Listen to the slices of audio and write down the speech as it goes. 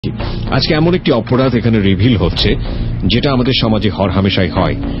আজকে এমন একটি অপরাধ এখানে রিভিল হচ্ছে যেটা আমাদের সমাজে হরহামেশাই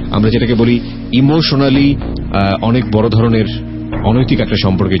হয়। আমরা যেটাকে বলি ইমোশনালি অনেক বড় ধরনের অনৈতিক একটা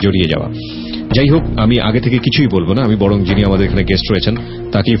সম্পর্কে জড়িয়ে যাওয়া। যাই হোক, আমি আগে থেকে কিছুই বলবো না, আমি বরং যিনি আমাদের এখানে গেস্ট রয়েছেন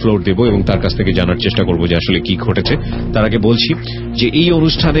তাকেই ফ্লোর দেব এবং তার কাছ থেকে জানার চেষ্টা করব যে আসলে কি ঘটেছে। তার আগে বলছি যে এই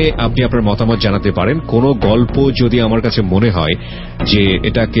অনুষ্ঠানে আপনি আপনার মতামত জানাতে পারেন। কোনো গল্প যদি আমার কাছে মনে হয় যে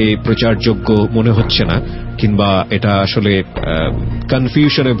এটাকে প্রচারযোগ্য মনে হচ্ছে না, কিংবা এটা আসলে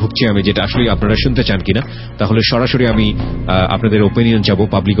কনফিউশনে ভুগছি আমি, যেটা আসলে আপনারা শুনতে চান কিনা, তাহলে সরাসরি আমি আপনাদের ওপিনিয়ন যাব,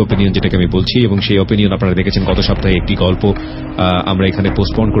 পাবলিক ওপিনিয়ন যেটাকে আমি বলছি। এবং সেই ওপিনিয়ন আপনারা দেখেছেন গত সপ্তাহে একটি গল্প আমরা এখানে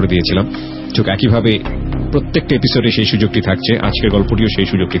পোস্টপোন করে দিয়েছিলাম। ঠিক একইভাবে প্রত্যেকটা এপিসোডে সেই সুযোগটি থাকছে, আজকের গল্পটিও সেই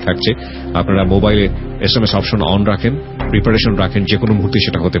সুযোগটি থাকছে। আপনারা মোবাইলে SMS অপশন অন রাখেন, প্রিপারেশন রাখেন, যে কোনো মুহূর্তে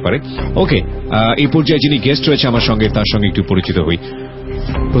সেটা হতে পারে। ওকে, এই পর্যায়ে যিনি গেস্ট রয়েছে আমার সঙ্গে, তার সঙ্গে একটু পরিচিত হই।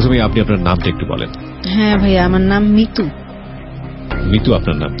 প্রথমে আপনি আপনার নামটা একটু বলেন। হ্যাঁ ভাইয়া, আমার নাম মিতু। মিতু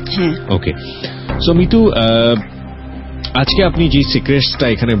আপনার নাম? হ্যাঁ। ওকে, সো মিতু, আজকে আপনি যে সিক্রেটসটা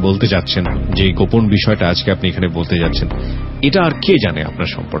এখানে বলতে যাচ্ছেন, যে গোপন বিষয়টা আজকে আপনি এখানে বলতে যাচ্ছেন, এটা আর কে জানে আপনার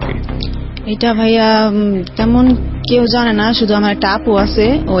সম্পর্কে? এটা ভাইয়া তেমন কেউ জানে না, শুধু আমার একটা আপু আছে,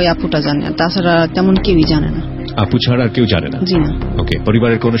 ওই আপুটা জানে, তাছাড়া তেমন কেউই জানে না। আপু ছাড়া আর কেউ জানে না? জি না। ওকে,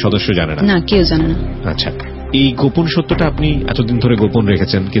 পরিবারের কোনো সদস্য জানে না? না, কেউ জানে না। আচ্ছা, এই গোপন সত্যটা আপনি এতদিন ধরে গোপন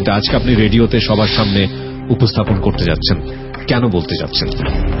রেখেছেন, কিন্তু আজকে আপনি রেডিওতে সবার সামনে উপস্থাপন করতে যাচ্ছেন, কেন বলতে যাচ্ছেন?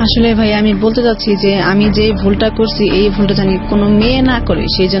 আসলে ভাই আমি বলতে যাচ্ছি যে আমি যে ভুলটা করছি, এই ভুলটা জানি কোনো মেয়ে না করে,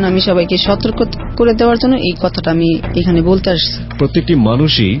 সেই জন্য আমি সবাইকে সতর্ক করে দেওয়ার জন্য এই কথাটা আমি এখানে বলতে আসছি। প্রত্যেকটি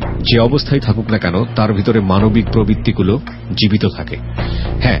মানুষই যে অবস্থায় থাকুক না কেন, তার ভিতরে মানবিক প্রবৃত্তিগুলো জীবিত থাকে।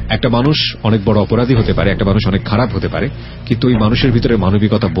 হ্যাঁ, একটা মানুষ অনেক বড় অপরাধী হতে পারে, একটা মানুষ অনেক খারাপ হতে পারে, কিন্তু ওই মানুষের ভিতরে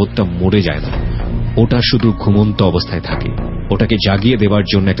মানবিকতা বোধটা মরে যায় না, ওটা শুধু ঘুমন্ত অবস্থায় থাকে। ওটাকে জাগিয়ে দেওয়ার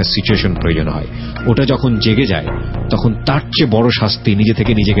জন্য একটা সিচুয়েশন প্রয়োজন হয়। ওটা যখন জেগে যায়, তখন তার চেয়ে বড় শাস্তি নিজে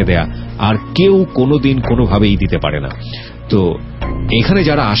থেকে নিজেকে দেয়া আর কেউ কোনোদিন কোনোভাবেই দিতে পারে না। তো এখানে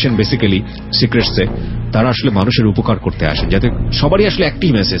যারা আসেন বেসিক্যালি সিক্রেটসে, তারা আসলে মানুষের উপকার করতে আসেন, যাতে সবারই আসলে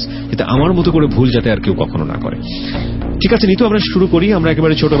একটাই মেসেজ, যাতে আমার মতো করে ভুল যাতে আর কেউ কখনো না করে। ঠিক আছে নিতু, আমরা শুরু করি। আমরা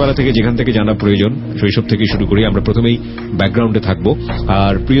একেবারে ছোটবেলা থেকে যেখান থেকে জানা প্রয়োজন, শৈশব থেকে শুরু করি। আমরা প্রথমেই ব্যাকগ্রাউন্ডে থাকব।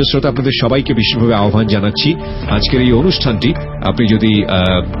 আর প্রিয় শ্রোতা, আপনাদের সবাইকে বিশেষভাবে আহ্বান জানাচ্ছি, আজকের এই অনুষ্ঠানটি আপনি যদি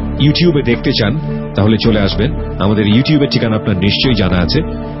ইউটিউবে দেখতে চান তাহলে চলে আসবেন। আমাদের ইউটিউবের ঠিকানা আপনার নিশ্চয়ই জানা আছে,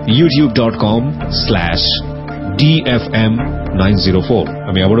 youtube.com/DFM904।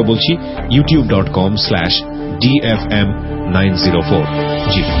 আমি আবারও বলছি, youtube.com/DFM904।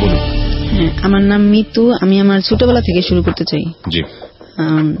 জি বলুন। আমার নাম মিতু, আমি আমার ছোটবেলা থেকে শুরু করতে চাই। জি।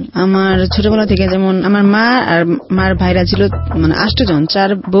 আমার ছোটবেলা থেকে, যেমন আমার মা আর মার ভাইরা ছিল মানে 8 জন, 4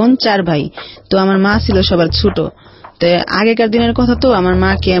 বোন 4 ভাই। তো আমার মা ছিল সবার ছোট। তো আগেকার দিনের কথা, তো আমার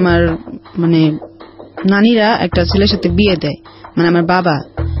মাকে আমার মানে নানিরা একটা ছেলের সাথে বিয়ে দেয়, মানে আমার বাবা।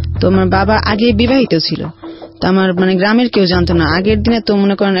 তো আমার বাবা আগে বিবাহিত ছিল, তো আমার মানে গ্রামের কেউ জানতো না। আগের দিনে তো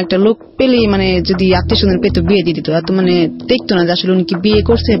মনে করেন একটা লোক পেলেই মানে যদি আত্মীয় স্বজন পেতো বিয়ে দিয়ে দিত, এত মানে দেখতো না যে আসলে উনি কি বিয়ে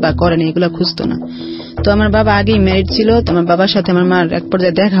করছে বা করেনি, এগুলো খুঁজতো না। তো আমার বাবা আগেই ম্যারিড ছিল। তো আমার বাবার সাথে আমার মার এক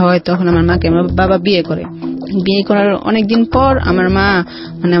পর্যায়ে দেখা হয়, তখন আমার মাকে আমার বাবা বিয়ে করে। বিয়ে করার অনেকদিন পর আমার মা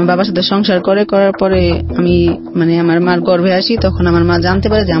মানে আমার বাবার সাথে সংসার করার পরে আমি মানে আমার মার গর্ভে আসি, তখন আমার মা জানতে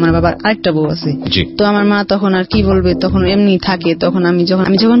পারে যে আমার বাবার আরেকটা বউ আছে। তো আমার মা তখন আর কি বলবে, তখন এমনি থাকে। তখন আমি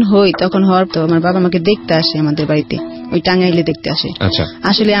যখন হই, তখন হওয়ার তো আমার বাবা আমাকে দেখতে আসে আমাদের বাড়িতে, ওই টাঙ্গাইলে দেখতে আসে।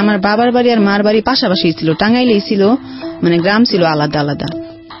 আসলে আমার বাবার বাড়ি আর মার বাড়ি পাশাপাশি ছিল, টাঙ্গাইলেই ছিল, মানে গ্রাম ছিল আলাদা আলাদা।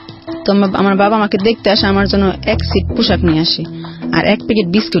 তো আমার বাবা আমাকে দেখতে আসে, আমার জন্য 1 সেট পোশাক নিয়ে আসে আর 1 প্যাকেট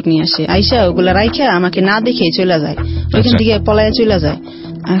বিস্কুট নিয়ে আসে। আইসা ওগুলা রাইখা আমাকে না দেখেই চলে যায়, ওইখান থেকে পলায় চলে যায়।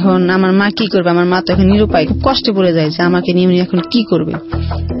 এখন আমার মা কি করবে, আমার মা তো এখন নিরুপায়, খুব কষ্টে পড়ে যায় যে আমাকে নিয়ে এখন কি করবে।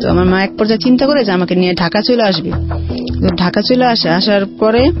 তো আমার মা এক পর্যায়ে চিন্তা করে যে আমাকে নিয়ে ঢাকা চলে আসবে। ঢাকা চলে আসে, আসার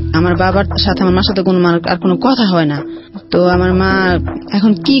পরে আমার বাবার সাথে আমার মার সাথে আর কোনো কথা হয় না। তো আমার মা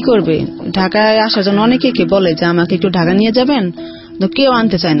এখন কি করবে, ঢাকায় আসার জন্য অনেকে বলে যে আমাকে একটু ঢাকা নিয়ে যাবেন, তো কেউ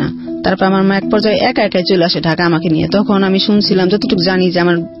আনতে চায় না। তারপর আমার মা এক পর্যায়ে একা একাই চলে আসে ঢাকা আমাকে নিয়ে। তখন আমি শুনছিলাম, যতটুকু জানি, যে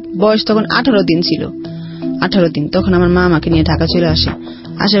আমার বয়স তখন 18 দিন ছিল, 18 দিন। তখন আমার মা আমাকে নিয়ে ঢাকা চলে আসে।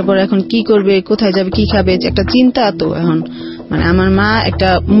 আসার পর এখন কি করবে, কোথায় যাবে, কি খাবে, একটা চিন্তা। তো এখন মানে আমার মা একটা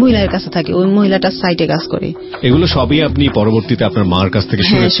মহিলার কাছে থাকে, ওই মহিলাটা সাইটে কাজ করে। এগুলো সবই আপনি পরবর্তীতে আপনার মার কাছ থেকে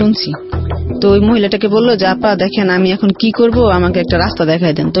শুনছি। তো ওই মহিলাটাকে বললো যে আপা দেখেন আমি এখন কি করব, আমাকে একটা রাস্তা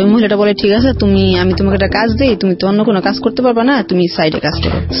দেখাই দেন। তো ওই মহিলাটা বলে ঠিক আছে, আমি তোমাকে একটা কাজ দেই, তুমি তো অন্য কোনো কাজ করতে পারবা না, তুমি সাইডে কাজ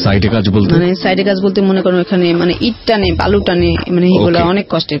করো। সাইডে কাজ বলতে মানে সাইডে কাজ বলতে মনে করো এখানে মানে ইট টানে, বালু টানে, মানে এগুলো অনেক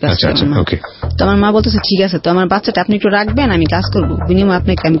কষ্টের কাজ। তো আমার মা বলতেছে ঠিক আছে, তো আমার বাচ্চাটা আপনি একটু রাখবেন, আমি কাজ করবো, বিনিময়ে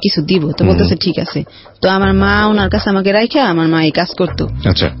আপনাকে আমি কিছু দিব। তো বলতেছে ঠিক আছে। তো আমার মা ওনার কাছে আমাকে রাখা আমার মা এই কাজ করতো।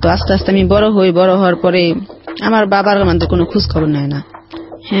 তো আস্তে আস্তে আমি বড় হওয়ার পরে আমার বাবার আমাদের কোনো খোঁজ খবর নেয় না।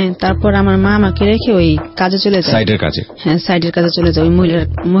 হ্যাঁ, তারপর আমার মা আমাকে রেখে ওই কাজে চলে যায়, সাইডের কাজে। হ্যাঁ, সাইডের কাজে চলে যায়, ওই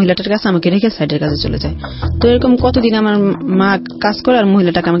মহিলাটার কাছে আমাকে রেখে সাইডের কাজে চলে যায়। তো এরকম কতদিন আমার মা কাজ করে আর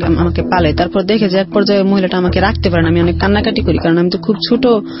মহিলাটাকে আমাকে পালে। তারপর দেখে যে এক পর্যায়ে মহিলাটা আমাকে রাখতে পারে না, আমি অনেক কান্নাকাটি করি, কারণ আমি তো খুব ছোট,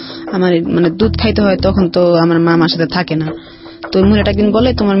 আমার মানে দুধ খাইতে হয়, তখন তো আমার মা আমার সাথে থাকে না। তো মহিলাটা একদিন বলে,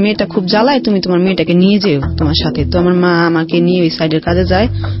 তোমার মেয়েটা খুব জ্বালায়, তুমি তোমার মেয়েটাকে নিয়ে যেও তোমার সাথে। তো আমার মা আমাকে নিয়ে ওই সাইডের কাজে যায়।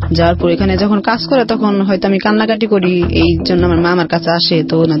 যাওয়ার পর এখানে যখন কাজ করে তখন হয়তো আমি কান্নাকাটি করি, এই জন্য আমার মা আমার কাছে আসে।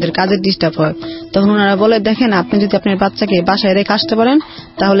 তো ওনাদের কাজের ডিস্টার্ব হয়, তখন ওনারা বলে, দেখেন আপনি যদি আপনার বাচ্চাকে বাসায় রেখে আসতে পারেন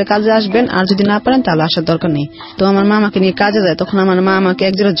তাহলে কাজে আসবেন, আর যদি না পারেন তাহলে আসার দরকার নেই। তো আমার মা আমাকে নিয়ে কাজে যায়। তখন আমার মা আমাকে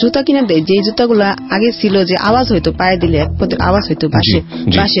একজোড়া জুতা কিনে দেয়, যে জুতাগুলো আগে ছিল যে আওয়াজ হইতো, পায়ে দিলে এক পদের আওয়াজ হইতো,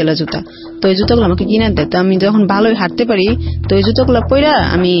 বাসিওয়ালা জুতা। তো এই জুতাগুলো আমাকে কিনে দেয়। তো আমি যখন ভালোই হাঁটতে পারি, তো এই জুতাগুলো পরে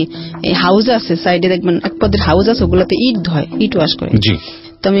আমি এই হাউস আছে সাইডে দেখবেন এক পদের হাউস আছে, ওগুলোতে ইট ধয়, ইট ওয়াশ করে।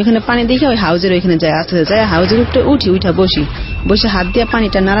 তো আমি ওখানে পানি দেখে ওই হাউজের ওইখানে যাই, আস্তে যাই হাউজের উপরে উঠা বসে হাত দিয়ে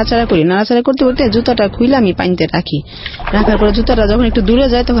পানিটা নাড়াচাড়া করি। নাড়াচাড়া করতে করতে জুতাটা খুলে আমি পানিতে রাখি। রাখার পরে জুতাটা যখন একটু দূরে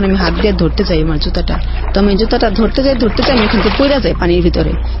যায় তখন আমি হাত দিয়ে ধরতে চাই আমার জুতাটা। তো আমি জুতাটা ধরতে চাই আমি ওখান থেকে পড়ে যাই পানির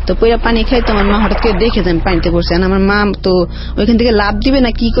ভিতরে। তো পড়ে পানি খাই, তো আমার মা হঠাৎ করে দেখে যায় আমি পানিতে পড়ছি। আর আমার মা তো ওইখান থেকে লাভ দিবে না,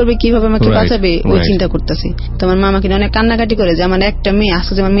 কি করবে, কিভাবে আমাকে বাঁচাবে, ওই চিন্তা করতেছি। তো আমার মা আমাকে অনেক কান্নাকাটি করে যে আমার একটা মেয়ে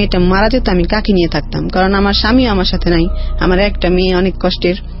আসছে, যে আমার মেয়েটা মারা যেত আমি কাকে নিয়ে থাকতাম, কারণ আমার স্বামী আমার সাথে নাই, আমার একটা মেয়ে অনেক কষ্টের।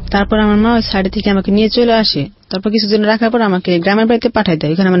 তারপর আমার মা ওই সাইড থেকে আমাকে নিয়ে চলে আসে। তারপর কিছুদিন রাখার পর আমাকে গ্রামের বাড়িতে পাঠাই দেয়।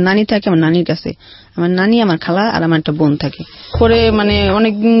 এখানে আমার নানি থাকে, আমার নানির কাছে আমার নানি, আমার খালা আর আমার একটা বোন থাকে। পরে মানে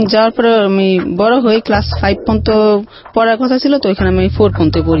অনেকদিন যাওয়ার পরে আমি বড় হই, ক্লাস 5 পর্যন্ত পড়ার কথা ছিল, তো এখানে আমি 4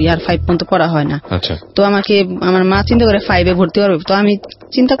 পর্যন্ত পড়ি, আর 5 পর্যন্ত পড়া হয় না। তো আমাকে আমার মা চিন্তা করে 5-এ ভর্তি করবে। তো আমি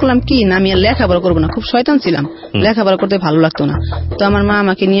চিন্তা করলাম কি না, আমি আর লেখাপড়া করবো না, খুব শয়তান ছিলাম, লেখাপড়া করতে ভালো লাগতো না। তো আমার মা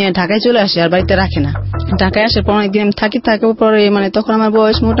আমাকে নিয়ে ঢাকায় চলে আসে, আর বাড়িতে রাখে না। ঢাকায় আসার পর অনেকদিন আমি থাকার পরে মানে তখন আমার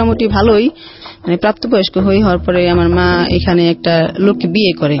বয়স মোটামুটি ভালোই, মানে প্রাপ্তবয়স্ক হওয়ার পরে আমার মা এখানে একটা লোককে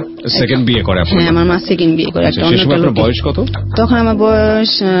বিয়ে করে, সেকেন্ড বিয়ে করে। হ্যাঁ, আমার মা সেকেন্ড বিয়ে করে একটা অন্য লোক। বয়স কত তখন? আমার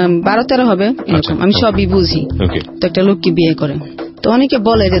বয়স 12-13 হবে এরকম, আমি সবই বুঝি। তো একটা লোককে বিয়ে করে। তো অনেকে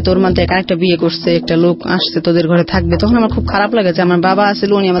বলে যে তোর মধ্যে আরেকটা বিয়ে করছে, একটা লোক আসছে তোদের ঘরে থাকবে। তখন আমার খুব খারাপ লাগে যে আমার বাবা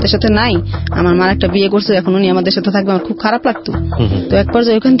আসলে উনি আমাদের সাথে নাই, আমার মা একটা বিয়ে করছে, এখন উনি আমাদের সাথে থাকবে, আমার খুব খারাপ লাগতো। তো এক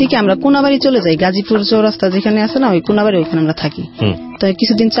পর্যায়ে ওখান থেকে আমরা কোনাবাড়ি চলে যাই, গাজীপুর চৌরাস্তা যেখানে আছে না, ওই কোনাবাড়ি, ওখানে আমরা থাকি। তো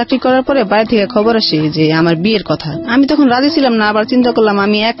কিছুদিন চাকরি করার পরে বাড়ি থেকে খবর আসে যে আমার বিয়ের কথা। আমি তখন রাজি ছিলাম না, আবার চিন্তা করলাম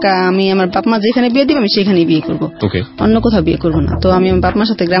আমি একা, আমি আমার বাপ মা যেখানে বিয়ে দিবে আমি সেখানেই বিয়ে করবো, অন্য কোথাও বিয়ে করবো না। তো আমি আমার বাপ মার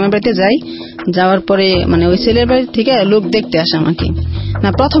সাথে গ্রামের বাড়িতে যাই। যাওয়ার পরে মানে ওই ছেলের বাড়ি থেকে লোক দেখতে আসে আমাকে। না,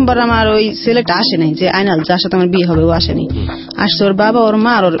 প্রথমবার আমার ওই ছেলেটা আসে নাই, যে আইনাল যার সাথে আমার বিয়ে হবে ও আসেনি। আসছে ওর বাবা, ওর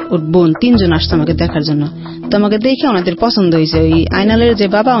মা আর ওর বোন, 3 জন আসছে আমাকে দেখার জন্য। তো আমাকে দেখে ওনাদের পছন্দ হয়েছে। ওই আইনালের যে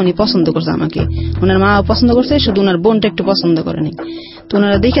বাবা উনি পছন্দ করছে আমাকে, ওনার মা পছন্দ করছে, শুধু ওনার বোনটা একটু পছন্দ করেনি। তো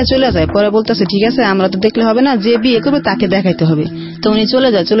ওনারা দেখে চলে যায়। পরে বলতেছে ঠিক আছে, আমরা তো দেখলে হবে না, যে বিয়ে করবে তাকে দেখাইতে হবে। তো উনি চলে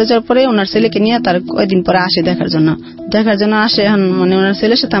যায়। চলে যাওয়ার পরে ওনার ছেলেকে নিয়ে তার কয়েকদিন পরে আসে দেখার জন্য আসে। এখন মানে ওনার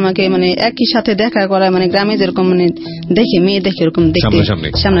ছেলের সাথে আমাকে মানে একই সাথে দেখা করা, মানে গ্রামে যেরকম মানে দেখে মেয়ে দেখে এরকম দেখতে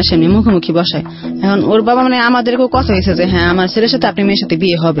সামনাসামনি মুখোমুখি বসায়। এখন ওর বাবা মানে আমাদেরকেও কথা হয়েছে যে হ্যাঁ আমার ছেলের সাথে আপনি মেয়ের সাথে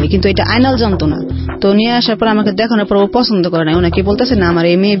বিয়ে হবে, কিন্তু এটা আইনাল জানতো না। তো নিয়ে আসার পর আমাকে দেখানোর পর ও পছন্দ করে না, ওনাকে বলতেছে না আমার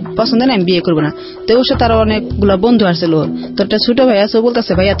এই মেয়ে পছন্দ না, আমি বিয়ে করবো না। তো ওর সাথে আরো অনেকগুলো বন্ধু আসছিল ওর। তো একটা ছোট ভাই আছে, ও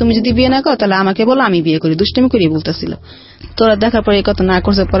বলতেছে ভাইয়া তুমি যদি বিয়ে না করো তাহলে আমাকে বলো, আমি বিয়ে করি, দুষ্টামি করি বলতেছিল। তোরা দেখার পরে এই কথা না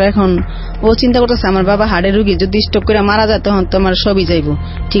করছে। পরে এখন ও চিন্তা করতেছে আমার বাবা হাড়ের রুগী, যদি স্ট্রোক করে মারা যায় তখন তো আমার সবই যাইবো।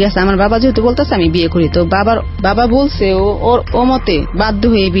 ঠিক আছে, আমার বাবা যেহেতু বলতেছে আমি বিয়ে করি, তো বাবা বলছে ও মতে বাধ্য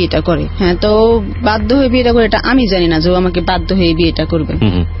হয়ে বিয়েটা করে। হ্যাঁ, তো বাধ্য হয়ে বিয়েটা করে, এটা আমি জানি না যে ও আমাকে বাধ্য হয়ে বিয়েটা করবে।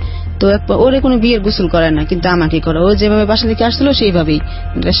 তো ওরে কোনো বিয়ের গোসল করায় না, কিন্তু আমাকে করে। ও যেভাবে বাসা থেকে আসছিল সেইভাবেই,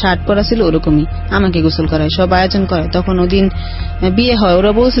 শার্ট পরা ছিল ওরকমই, আমাকে গোসল করায়, সব আয়োজন করে। তখন ওদিন বিয়ে হয়,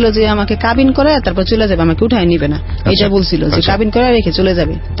 ওরা বলছিল যে আমাকে কাবিন করে তারপর চলে যাবে, আমাকে উঠায় নিবে না, এটা বলছিল যে কাবিন করে রেখে চলে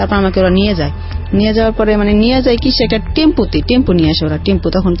যাবে। তারপর আমাকে ওরা নিয়ে যায়। নিয়ে যাওয়ার পরে মানে নিয়ে যায় কি সে একটা টেম্পু নিয়ে আসে ওরা,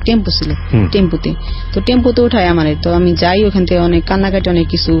 তখন টেম্পু ছিল, টেম্পুতে। তো টেম্পুতে উঠায় আমারে। তো আমি যাই ওখান থেকে, অনেক কান্নাকাটি অনেক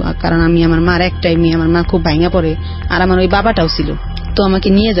কিছু, কারণ আমি আমার মার একটাই মেয়ে, আমার মা খুব ভাঙা পড়ে, আর আমার ওই বাবাটাও ছিল। তো আমাকে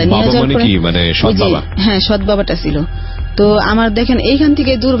নিয়ে যায়, নিয়ে যাওয়ার পরে হ্যাঁ সৎ বাবাটা ছিল। তো আমার দেখেন এইখান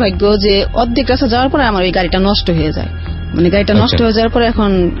থেকে দুর্ভাগ্য যে অর্ধেক রাস্তা যাওয়ার পরে আমার ওই গাড়িটা নষ্ট হয়ে যায়। মানে গাড়িটা নষ্ট হয়ে যাওয়ার পরে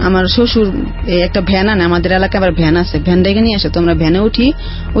এখন আমার শ্বশুর একটা ভ্যান আনে, আমাদের এলাকায় আবার ভ্যান আছে, ভ্যান ডেকে নিয়ে আসে। তো আমরা ভ্যানে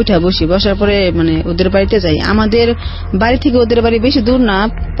উঠা বসার পরে মানে ওদের বাড়িতে যাই। আমাদের বাড়ি থেকে ওদের বাড়ি বেশি দূর না,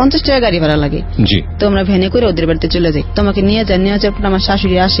 50 টাকা গাড়ি ভাড়া লাগে। তো আমরা ভ্যানে করে ওদের বাড়িতে চলে যাই। তো আমাকে নিয়ে যাওয়ার পর আমার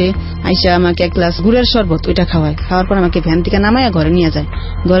শাশুড়ি আসে, আইসা আমাকে 1 গ্লাস গুড়ের শরবত ওইটা খাওয়ায়। খাওয়ার পর আমাকে ভ্যান থেকে নামায় ঘরে নিয়ে যায়।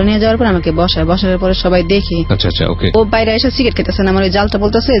 ঘরে নিয়ে যাওয়ার পর আমাকে বসার পরে সবাই দেখে ও বাইরে এসে সিগারেট খেতেছে। আমার ওই জালটা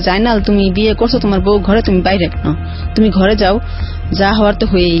বলতেছে জাইনাল তুমি বিয়ে করছো, তোমার বউ ঘরে, তুমি বাইরে কেন, তুমি ঘরে যাও, যা হওয়ার তো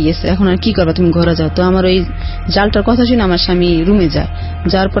হয়েই গেছে, এখন আর কি করবা, তুমি ঘরে যাও। তো আমার ওই জালটার কথা শুনে আমার স্বামী রুমে যায়,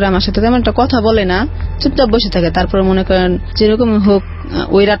 যাওয়ার পরে আমার সাথে তেমন একটা কথা বলে না, চুপচাপ বসে থাকে। তারপরে মনে করেন যেরকম হোক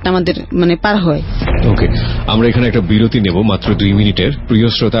ওই রাতটা আমাদের মানে পার হয়। ওকে, আমরা এখানে একটা বিরতি নেব মাত্র 2 মিনিটের। প্রিয়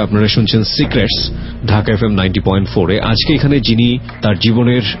শ্রোতা, আপনারা শুনছেন সিক্রেটস ঢাকা FM 90.4 এ। আজকে এখানে যিনি তার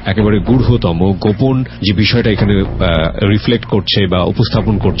জীবনের একেবারে গূঢ়তম গোপন যে বিষয়টা এখানে রিফ্লেক্ট করছে বা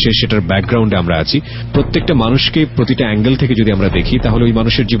উপস্থাপন করছে, সেটার ব্যাকগ্রাউন্ডে আমরা আছি। প্রত্যেকটা মানুষকে প্রতিটা অ্যাঙ্গেল থেকে যদি আমরা দেখি, তাহলে ওই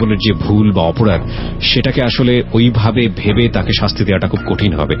মানুষের জীবনের যে ভুল বা অপরাধ, সেটাকে আসলে ওইভাবে ভেবে তাকে শাস্তি দেওয়াটা খুব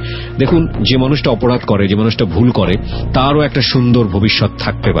কঠিন হবে। দেখুন, যে মানুষটা অপরাধ করে, যে মানুষটা ভুল করে, তারও একটা সুন্দর ভবিষ্যৎ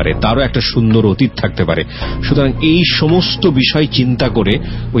থাকতে পারে, তারও একটা সুন্দর অতীত থাকতে পারে। সুতরাং এই সমস্ত বিষয় চিন্তা করে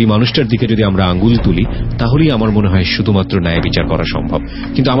ওই মানুষটার দিকে যদি আমরা আঙ্গুল তুলি, তাহলেই আমার মনে হয় শুধুমাত্র ন্যায় বিচার করা সম্ভব।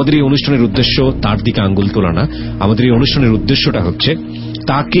 কিন্তু আমাদের এই অনুষ্ঠানের উদ্দেশ্য তার দিকে আঙ্গুল তোলা না। আমাদের এই অনুষ্ঠানের উদ্দেশ্যটা হচ্ছে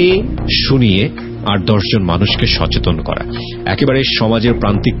তাকে শুনিয়ে আর 10 জন মানুষকে সচেতন করা। একেবারে সমাজের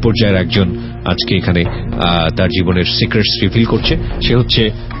প্রান্তিক পর্যায়ের একজন আজকে এখানে তার জীবনের সিক্রেটস রিভিল করছে, সে হচ্ছে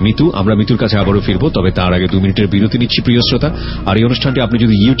মিতু। আমরা মিতুর কাছে আবারও ফিরবো, তবে তার আগে 2 মিনিটের বিরতি নিচ্ছি প্রিয় শ্রোতা। আর এই অনুষ্ঠানটি আপনি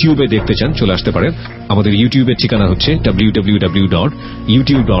যদি ইউটিউবে দেখতে চান, চলে আসতে পারেন। আমাদের ইউটিউবের ঠিকানা হচ্ছে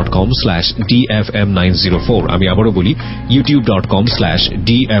www.youtube.com/dfm904। আমি আবারও বলি,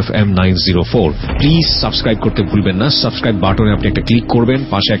 youtube.com/dfm904। প্লিজ সাবস্ক্রাইব করতে ভুলবেন না। সাবস্ক্রাইব বাটনে আপনি একটা ক্লিক করবেন,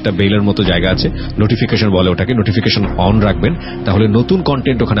 পাশে একটা বেলের মতো জায়গা আছে, নোটিফিকেশন বলে ওটাকে, নোটিফিকেশন অন রাখবেন। তাহলে নতুন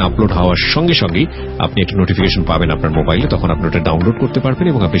কন্টেন্ট ওখানে আপলোড হওয়ার সঙ্গে সঙ্গেই আপনি একটা নোটিফিকেশন পাবেন আপনার মোবাইলে, তখন আপনি ওটা ডাউনলোড করতে পারবেন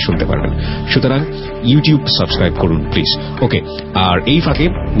এবং আপনি শুনতে পারবেন। সুতরাং ইউটিউব সাবস্ক্রাইব করুন প্লিজ। ওকে, আর এই ফাঁকে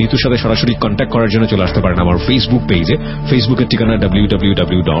নিতুর সাথে সরাসরি কন্ট্যাক্ট করার জন্য চলে আসতে পারেন আমার ফেসবুক পেজে। ফেসবুকের ঠিকানা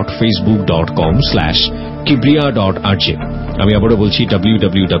www.facebook.com/kebria.rj। আমি আবারও বলছি,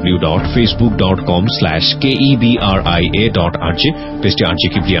 www.facebook.com/kebria.rj। পেজটি RJ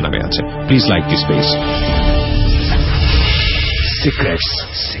Kebria নামে আছে। Please like this page. Secrets.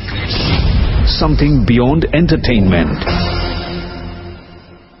 Something beyond entertainment.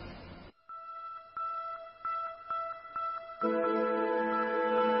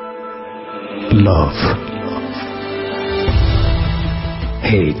 Love,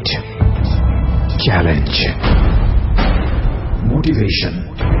 hate, challenge, motivation,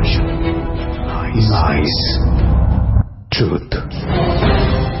 lies, truth,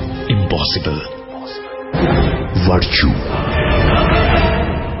 impossible, virtue,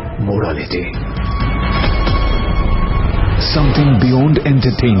 morality. Something beyond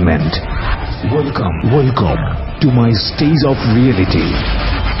entertainment. Welcome to my stage of reality.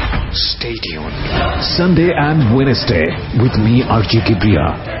 Stay tuned. Sunday and Wednesday with me RJ Kebria,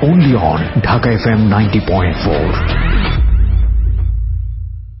 only on Dhaka FM 90.4.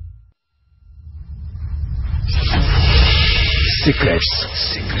 Secrets.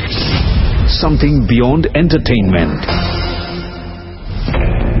 Something beyond entertainment.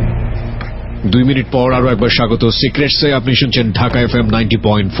 2 minute পর আরো একবার স্বাগত সিক্রেটসে। আপনি শুনছেন Dhaka FM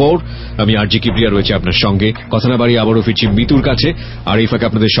 90.4। আমি RJ Kebria রয়েছে আপনার সঙ্গে। কথা না বাড়িয়ে আবারও ফিরছি মিতুর কাছে। আর এই ফাঁকে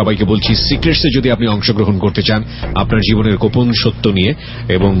আপনাদের সবাইকে বলছি, সিক্রেটসে যদি আপনি অংশগ্রহণ করতে চান আপনার জীবনের গোপন সত্য নিয়ে,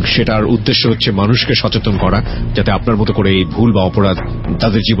 এবং সেটার উদ্দেশ্য হচ্ছে মানুষকে সচেতন করা যাতে আপনার মতো করে এই ভুল বা অপরাধ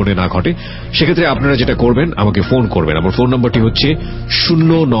তাদের জীবনে না ঘটে, সেক্ষেত্রে আপনারা যেটা করবেন, আমাকে ফোন করবেন। আমার ফোন নম্বরটি হচ্ছে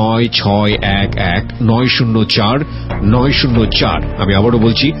 09611904904। আমি আবারও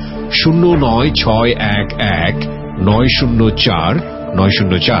বলছি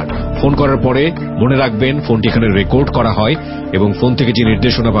 09611904904। ফোন করার পরে মনে রাখবেন, ফোনটি এখানে রেকর্ড করা হয় এবং ফোন থেকে যে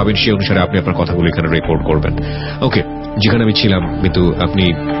নির্দেশনা পাবেন সেই অনুসারে আপনি আপনার কথাগুলো এখানে রেকর্ড করবেন। ওকে, যেখানে আমি ছিলাম মিতু, আপনি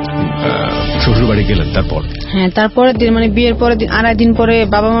শ্বশুর বাড়ি গেলেন, তারপর? হ্যাঁ, তারপরের দিন মানে বিয়ের পরের দিন, 2.5 দিন পরে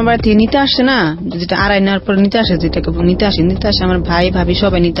বাবা মা বাড়ি থেকে নিতে আসে না, যেটা 2.5 নেওয়ার পরে নিতে আসে, যেটাকে নিতে আসে আমার ভাই ভাবি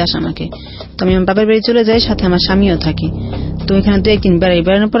সবাই নিতে আসে আমাকে। তো আমি আমার বাবার বাড়ি চলে যাই, সাথে আমার স্বামীও থাকি। তো এখানে 2-1 দিন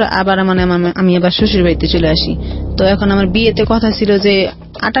বেড়ানোর পর আবার মানে আমি আবার শ্বশুর বাড়িতে চলে আসি। তো এখন আমার বিয়েতে কথা ছিল যে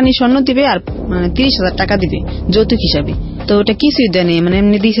 8 আনি স্বর্ণ দিবে আর মানে 30,000 টাকা দিবে যৌতুক হিসাবে। তো ওটা কিছুই দেয়নি, মানে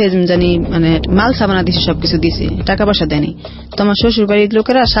এমনি দিছে জানি, মানে মাল সাবানা দিছে, সবকিছু দিছে, টাকা পয়সা দেয়নি। তো আমার শ্বশুর বাড়ির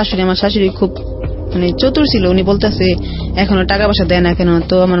লোকেরা, আমার শাশুড়ি খুব মানে চতুর ছিল, উনি বলতেছে এখনো টাকা পয়সা দেয় না কেন।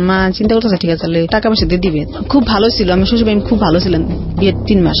 তো আমার মা চিন্তা করতেছে ঠিক আছে তাহলে টাকা পয়সা দিয়ে দিবে। খুব ভালো ছিল, আমি শ্বশুর বাড়ি খুব ভালো ছিলেন বিয়ের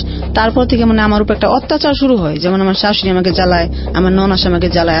 3 মাস। তারপর থেকে মানে আমার উপর একটা অত্যাচার শুরু হয়, যেমন আমার শাশুড়ি আমাকে জ্বালায়, আমার ননাস আমাকে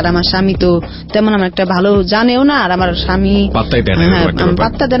জ্বালায়, আর আমার স্বামী তো তেমন আমার একটা ভালো জানেও না, আর আমার স্বামী পাত্তা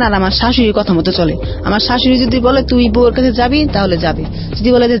দেন না, আর আমার শাশুড়ির কথা মতো চলে। আমার শাশুড়ি যদি বলে তুই বউর কাছে যাবি তাহলে যাবে, যদি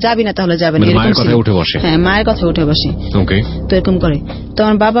বলে যে যাবি না তাহলে যাবে না, মায়ের কথা উঠে বসে। হ্যাঁ, মায়ের কথা উঠে বসে। তো এরকম করে। তো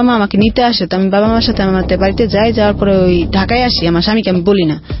আমার বাবা মা আমাকে নিতে আসে, তো আমি বাবা মার সাথে আমার বাড়িতে যাই, যাওয়ার পরে ওই ঢাকায় আসি। আমার স্বামীকে আমি বলি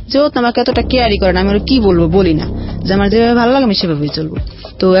না যে ও আমাকে এতটা কেয়ারই করে না, আমি ওর কি বলবো, বলি না যে আমার যেভাবে ভালো লাগে আমি সেভাবেই চলবো।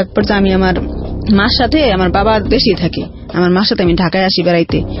 তো এক পর্যায়ে আমি আমার মার সাথে আমার বাবা দেশেই থাকে, আমার মার সাথে আমি ঢাকায় আসি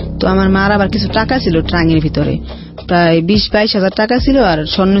বেড়াইতে। তো আমার মার আবার কিছু টাকা ছিল ট্রাঙ্গের ভিতরে, প্রায় 20-22 হাজার টাকা ছিল, আর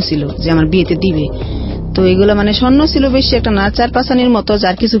স্বর্ণ ছিল যে আমার বিয়েতে দিবে। তো এগুলো মানে স্বর্ণ ছিল বেশি একটা না, 4-5 আনির মতো,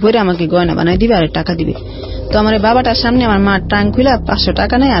 যার কিছু পরে আমাকে গয়না বানাই দিবে আর টাকা দিবে। তো আমার বাবাটার সামনে আমার মা ট্রাঙ্ক খুলে 500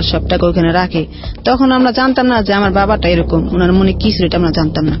 টাকা নেয় আর সব টাকা ওখানে রাখে। তখন আমরা জানতাম না যে আমার বাবাটা এরকম, ওনার মনে কি ছিল এটা আমরা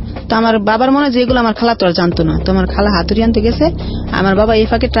জানতাম না। তো আমার বাবার মনে যেগুলো আমার খালা তো আর জানতো না। তো আমার খালা হাতুড়ি আনতে গেছে, আমার বাবা এই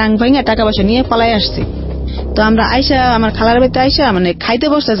ফাঁকে ট্রাঙ্ক ভাঙে টাকা পয়সা নিয়ে পালাই আসছে। তো আমরা আইসা আমার খালার বাড়িতে আইসা মানে খাইতে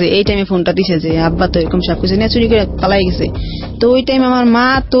বসতেছে, এই টাইমে ফোনটা দিছে যে আব্বা তো এরকম সবকিছু নিয়ে চুরি করে পালাই গেছে। তো ওই টাইমে আমার মা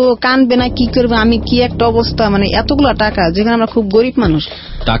তো কানবে না, কি করবে, আমি কি একটা অবস্থা, মানে এতগুলো টাকা, যেখানে আমরা খুব গরিব মানুষ।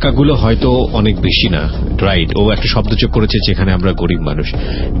 টাকাগুলো হয়তো অনেক বেশি না, রাইট? ও একটা শব্দ যোগ করেছে যেখানে আমরা গরিব মানুষ।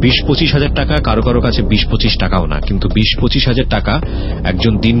 20-25 হাজার টাকা কারো কারো কাছে 20-25 টাকাও না, কিন্তু 20-25 হাজার টাকা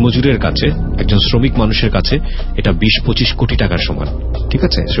একজন দিনমজুরের কাছে, একজন শ্রমিক মানুষের কাছে এটা 20-25 কোটি টাকার সমান। ঠিক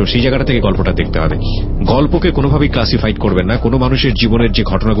আছে, সেই জায়গাটা থেকে গল্পটা দেখতে হবে। গল্পকে কোনোভাবেই ক্লাসিফাইড করবেন না। কোনো মানুষের জীবনের যে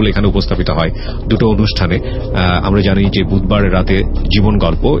ঘটনাগুলো এখানে উপস্থাপিত হয় দুটো অনুষ্ঠানে, আমরা জানি যে বুধবারের রাতে জীবন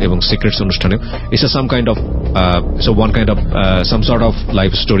গল্প এবং সিক্রেটস অনুষ্ঠানে, it's some kind of one kind of some sort of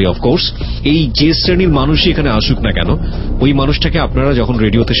life story. Of course এই যে শ্রেণীর মানুষই এখানে আসুক না কেন, ওই মানুষটাকে আপনারা যখন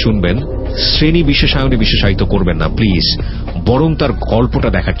রেডিওতে শুনবেন শ্রেণী বিশেষায়নে বিশেষায়িত করবেন না প্লিজ, বরং তার গল্পটা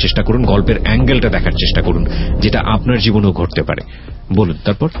দেখার চেষ্টা করুন, গল্পের অ্যাঙ্গেলটা দেখার চেষ্টা করুন, যেটা আপনার জীবনেও ঘটতে পারে। বলুন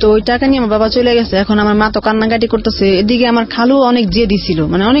তারপর। তো ওই টাকা নিয়ে আমার বাবা চলে গেছে, এখন আমার মা তো কান্নাকাটি করতেছে। এদিকে আমার খালু অনেক জেদি ছিল,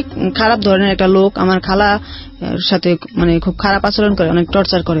 মানে অনেক খারাপ ধরনের একটা লোক। আমার খালা সাথে মানে খুব খারাপ আচরণ করে, অনেক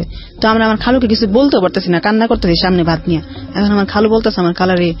টর্চার করে। তো আমরা আমার খালুকে কিছু বলতে পারতেছি না, কান্না করতেছি সামনে ভাত নিয়ে। এখন আমার খালু বলতেছে আমার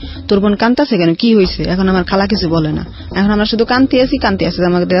খালারে, তোর বোন কান্দাছে কেন, কি হয়েছে? এখন আমার খালা কিছু বলে না, এখন আমরা শুধু কান্তি আছি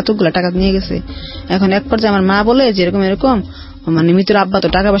আমাদের এতগুলো টাকা নিয়ে গেছে। এখন এক পর্যায়ে আমার মা বলে যে এরকম এরকম মানে মৃত্যুর আব্বা তো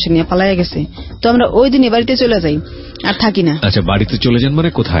টাকা পয়সা নিয়ে পালাই গেছে। তো আমরা ওই দিনই বাড়িতে চলে যাই, আর থাকি না। আচ্ছা, বাড়িতে চলে যান মানে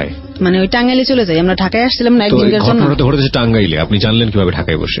কোথায়? মানে ওই টাঙ্গাইলে চলে যাই। আমরা ঢাকায় আসছিলাম না একদিনের জন্য। ঘটনাটা ঘটেছে টাঙ্গাইলে, আপনি জানলেন কিভাবে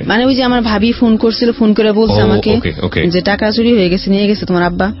ঢাকায় বসে? মানে ওই যে আমার ভাবি ফোন করছিল, ফোন করে বলছে আমাকে যে টাকা চুরি হয়ে গেছে, নিয়ে গেছে তোমার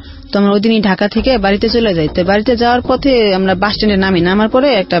আব্বা। তো আমরা ওই দিনই ঢাকা থেকে বাড়িতে চলে যাই। তো বাড়িতে যাওয়ার পথে আমরা বাস স্ট্যান্ডে নামার পরে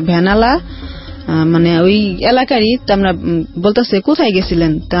একটা ভ্যানালা মানে ওই এলাকারই, তো আমরা বলতেছে কোথায়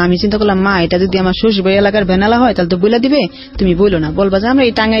গেছিলেন। তা আমি চিন্তা করলাম মা এটা যদি আমার শ্বশুর বাড়ি এলাকার ভ্যানালা হয় তাহলে তো বলে দিবে, তুমি বইলো না, বলবা যে আমরা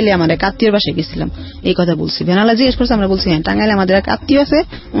এই টাঙ্গাইলে আমার এক আত্মীয়ের বাসায় গেছিলাম, এই কথা বলছি। ভ্যানালা জিজ্ঞেস করছে, আমরা বলছি হ্যাঁ টাঙ্গাইলে আমাদের এক আত্মীয় আছে,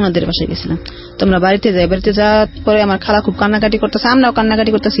 ওনাদের বাসায় গেছিলাম। তো আমরা বাড়িতে যাই, বাড়িতে যাওয়ার পরে আমার খালা খুব কান্নাকাটি করতেছে, আমরাও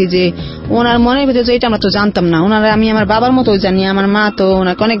কান্নাকাটি করতেছি যে ওনার মনের ভিতরে যে এটা আমরা তো জানতাম না, ওনারা আমি আমার বাবার মতো জানি, আমার মা তো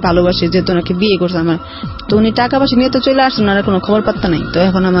ওনাকে অনেক ভালোবাসে, যেহেতু ওনাকে বিয়ে করছে আমার। তো উনি টাকা পয়সা নিয়ে তো চলে আসছেন, ওনার কোনো খবর পাত্তা নাই। তো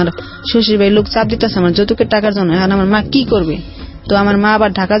এখন আমার শ্বশুর বাড়ির লোক চাপ দিতেছে আমার যৌতুকের টাকার জন্য। এখন আমার মা কি করবে? তো আমার মা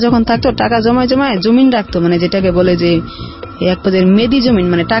আবার ঢাকা যখন থাকতো টাকা জমায় জমিন রাখতো, মানে যেটাকে বলে যে এক পদের মেদি জমিন,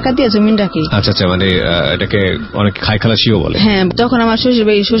 মানে টাকা দিয়ে জমিন রাখে। আচ্ছা আচ্ছা, মানে এটাকে অনেক খাই খালাসিও বলে। হ্যাঁ, তখন আমার শ্বশুর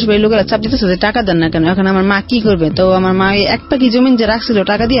বাড়ির লোকেরা চাপ দিতেছে যে টাকা দেন না কেন। এখন আমার মা কি করবে? তো আমার মা এক পাখি জমিন যে রাখছিল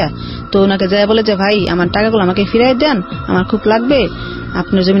টাকা দিয়া, তো ওনাকে যায় বলে যে ভাই আমার টাকাগুলো আমাকে ফিরাই দেন, আমার খুব লাগবে,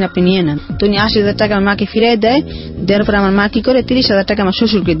 আপনার জমিন আপনি নিয়ে নেন। তো উনি 80,000 টাকা আমার মাকে ফিরাই দেয়। দেওয়ার পরে আমার মা কি করে 30,000 টাকা আমার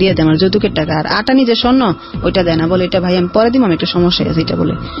শ্বশুরকে দিয়ে দেয়, আমার যৌতুকের টাকা। আর আটানি যে স্বর্ণ ওইটা দেয় না, বলে এটা ভাই আমি পরে দিব, আমি একটা সমস্যা আছে এটা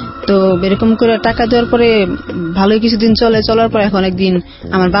বলে। তো এরকম করে টাকা দেওয়ার পরে ভালোই কিছুদিন চলার পর এখন একদিন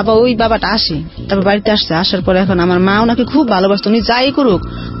আমার বাবা ওই বাবাটা আসে, তারপর বাড়িতে আসছে। আসার পরে এখন আমার মা ওনাকে খুব ভালোবাসতো, উনি যাই করুক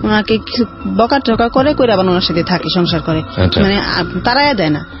ওনাকে কিছু বকা টকা করে আবার ওনার সাথে থাকে, সংসার করে, মানে তারাই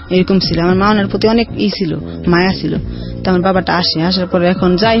দেয় না, এরকম ছিল। আমার মা ওনার প্রতি অনেক ছিল, মায়া ছিল। তো আমার বাবাটা আসে, আসার পরে এখন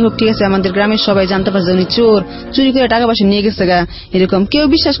যাই হোক ঠিক আছে, আমাদের গ্রামের সবাই জানতে পারছে উনি চুরি করে টাকা পয়সা নিয়ে গেছে গা, এরকম কেউ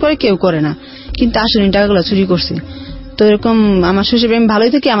বিশ্বাস করে কেউ করে না, কিন্তু আসলে টাকাগুলো চুরি করছে। তো এরকম আমার শ্বশুর আমি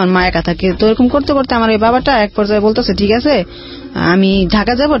ভালোই থাকি, আমার মা একা থাকে। তো এরকম করতে করতে আমার এই বাবাটা এক পর্যায়ে বলতেছে ঠিক আছে আমি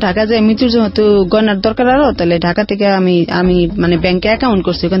ঢাকা যাব, ঢাকা যাই মৃত্যুর যেহেতু গয়নার দরকার আরো, তাহলে ঢাকা থেকে আমি মানে ব্যাংকে অ্যাকাউন্ট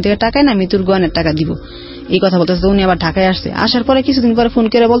করছি, ওখান থেকে টাকায় না মৃত্যুর গয়নার টাকা দিব, এই কথা বলতেছে। উনি আবার ঢাকায় আসছে। আসার পরে কিছুদিন পরে ফোন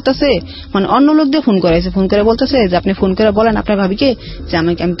করে বলতেছে, মানে অন্য লোক দিয়ে ফোন করাইছে, ফোন করে বলতেছে যে আপনি ফোন করে বলেন আপনার ভাবিকে যে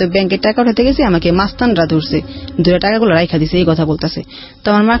আমি তো ব্যাংকের টাকা উঠাতে গেছি, আমাকে মাস্তানরা ধরছে, ধরে টাকাগুলো রাইখা দিছে, এই কথা বলতেছে। তো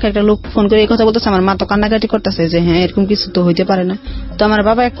আমার মাকে একটা লোক ফোন করে এই কথা বলতেছে, আমার মা তো কান্নাকাটি করতেছে যে হ্যাঁ এরকম কিছু তো হইতে পারে না। তো আমার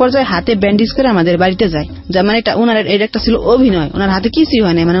বাবা এক পর্যায়ে হাতে ব্যান্ডেজ করে আমাদের বাড়িতে যায়, মানে এটা ওনার এটা একটা ছিল অভিনয়, ওনার হাতে কিছুই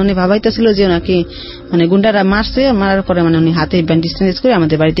হয় না, মানে উনি ভাবাইতেছিল যে ওনাকে মানে গুন্ডারা মারছে, মারার পরে মানে উনি হাতে ব্যান্ডেজ করে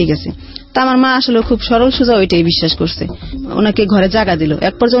আমাদের বাড়িতে গেছে। তা আমার মা আসলে খুব সরল সোজা ওইটাই বিশ্বাস করছে, ওনাকে ঘরে জায়গা দিল।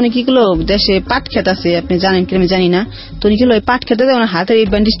 এক পর্যায়ে উনি কি করলো, দেশে পাট ক্ষেত আছে আপনি জানেন কি আমি জানি না, তো উনি কি করলো ওই পাট খেতে দেয় ওনার হাতের এই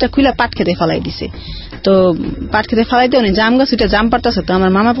ব্যান্ডেজটা খুলে পাট খেতে ফেলাই দিছে। তো পাট খেতে ফেলাই দিয়ে উনি জাম গাছ উঠে জাম পারতেছে। তো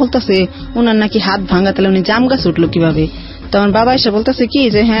আমার মামা বলতেছে ওনার নাকি হাত ভাঙা, তাহলে উনি জাম গাছ উঠলো কিভাবে? তো আমার বাবা এসে বলতেছে কি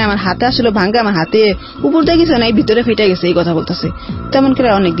যে হ্যাঁ আমার হাতে আসলে ভাঙ্গা, আমার হাতে উপর দিয়ে গেছে না এই ভিতরে ফেটে গেছে, এই কথা বলতেছে। তেমন করে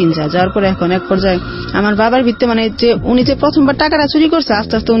অনেকদিন যায়, যাওয়ার পরে এখন এক পর্যায়ে আমার বাবার ভিতরে মানে যে উনি যে প্রথমবার টাকাটা চুরি করছে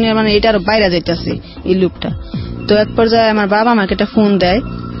আস্তে আস্তে উনি মানে এটা আরো বাইরে যাইতেছে এই লুপটা। তো এক পর্যায়ে আমার বাবা আমাকে একটা ফোন দেয়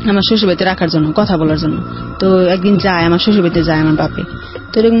আমার শ্বশুরবাড়িতে রাখার জন্য, কথা বলার জন্য। তো একদিন যায় আমার শ্বশুরবাড়িতে যায় আমার বাপে।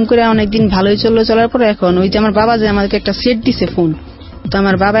 তো এরকম করে অনেকদিন ভালোই চলার পরে এখন ওই যে আমার বাবা যে আমাকে একটা সেট দিছে ফোন, তো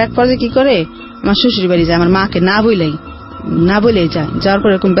আমার বাবা এক পর্যায়ে কি করে আমার শ্বশুর বাড়ি যায়, আমার মাকে না বলেই যায়। যাওয়ার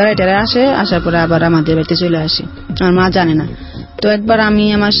পরে এরকম বেড়াইতে আসে, আসার পরে আবার আমাদের বাড়িতে চলে আসে, আমার মা জানে না। তো একবার আমি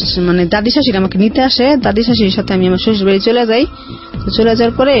আমার মানে দাদি শাশুড়ি আমাকে নিতে আসে, দাদি শাশুড়ির সাথে আমি আমার শ্বশুর বাড়ি চলে যাই। চলে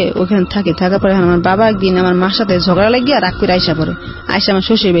যাওয়ার পরে ওখানে থাকার পরে আমার বাবা একদিন আমার মার সাথে ঝগড়া লাগিয়ে রাগ করে আইসা আমার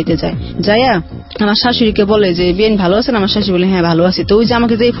শ্বশুর বাড়িতে যায়। যাইয়া আমার শাশুড়িকে বলে যে বিয়েন ভালো আছেন? আমার শাশুড়ি বলে হ্যাঁ ভালো আছি। তো ওই যে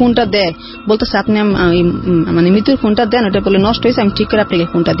আমাকে যে ফোনটা দেয় বলতেছে আপনি মানে মৃত্যুর ফোনটা দেন, ওটা বলে নষ্ট হয়েছে, আমি ঠিক করে আপনাকে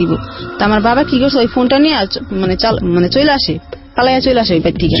ফোনটা দিব। তো আমার বাবা কি করছে ওই ফোনটা নিয়ে মানে চলে আসে, পালাইয়া চলে আসে ওই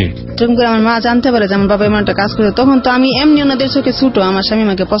বাড়ি থেকে। তখন করে আমার মা জানতে পারে যে আমার বাবা এমন একটা কাজ করে। তখন তো আমি এমনি ওনাদের চোখে ছুটো, আমার স্বামী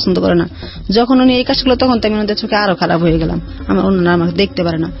আমাকে পছন্দ করে না। যখন উনি এই কাজগুলো তখন তো আমি ওনাদের চোখে আরো খারাপ হয়ে গেলাম, আমার অন্যরা আমাকে দেখতে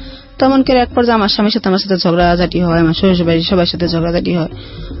পারে না। তেমন করে এক পর্যায়ে আমার স্বামীর সাথে আমার সাথে ঝগড়াঝাটি হয়, আমার শ্বশুর বাড়ির সবার সাথে ঝগড়াঝাটি হয়।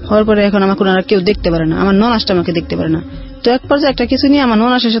 হওয়ার পরে এখন আমাকে ওনারা কেউ দেখতে পারে না, আমার ননাসটা আমাকে দেখতে পারে না। তো এক পর্যায়ে একটা কিছু নিয়ে আমার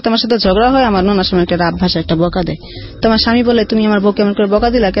ননাসের সাথে আমার সাথে ঝগড়া হয়, আমার ননাস আমার একটা রাব ভাষা একটা বকা দেয়। তো আমার স্বামী বলে তুমি আমার বউকে এমন করে বকা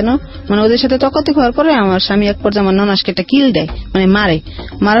দিলা কেন? মানে ওদের সাথে তকাতে হওয়ার পরে আমার স্বামী এক পর্যায়ে আমার ননাসকে একটা কিল দেয়, মানে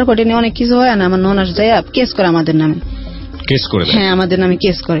মারার পরে নিয়ে অনেক কিছু হয় না, আমার ননাস যায় কেস করে আমাদের নামে। হ্যাঁ আমাদের নামে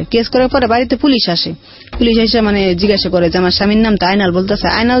কেস করার পরে বাড়িতে পুলিশ আসে। পুলিশ এসে মানে জিজ্ঞাসা করে যে আমার স্বামীর নাম তো আইনাল, বলতেছে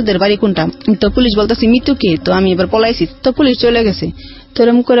আইনালদের বাড়ি কোনটা? তো পুলিশ বলতেছে মৃত্যু কে? তো আমি এবার পলাইছি, তো পুলিশ চলে গেছে। তো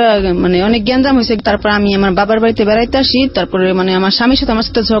এরকম করে মানে অনেক গ্যাঞ্জাম হয়েছে। তারপর আমি আমার বাবার বাড়িতে বেড়াইতে আসি, তারপরে মানে আমার স্বামীর সাথে আমার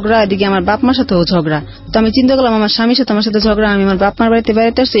সাথে ঝগড়া, এদিকে আমার বাপ মার সাথেও ঝগড়া। তো আমি চিন্তা করলাম আমার স্বামীর সাথে আমার সাথে ঝগড়া, আমি আমার বাপ মার বাড়িতে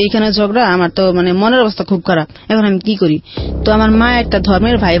বেড়াইতে আসছি, এইখানে ঝগড়া, আমার তো মানে মনের অবস্থা খুব খারাপ, এখন আমি কি করি? তো আমার মা একটা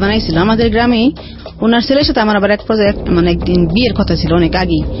ধর্মের ভাই বানাইছিল আমাদের গ্রামে, ওনার ছেলের সাথে আমার আবার এক পর্যায়ে মানে একদিন বিয়ের কথা ছিল অনেক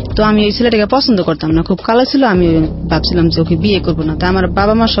আগে। তো আমি ওই ছেলেটাকে পছন্দ করতাম না, খুব কালো ছিল, আমি ভাবছিলাম যে ওকে বিয়ে করবো না। তো আমার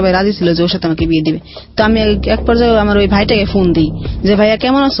বাবা মা সবাই রাজি ছিল যে ওর সাথে আমাকে বিয়ে দিবে। তো আমি এক পর্যায়ে আমার ওই ভাইটাকে ফোন দিই যে ভাইয়া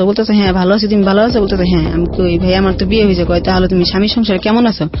কেমন আছো? বলতেছে হ্যাঁ ভালো আছি, তুমি ভালো আছো? বলতেছে হ্যাঁ। আমি ওই ভাইয়া আমার তো বিয়ে হয়েছে, কয় তাহলে তুমি স্বামীর সংসারে কেমন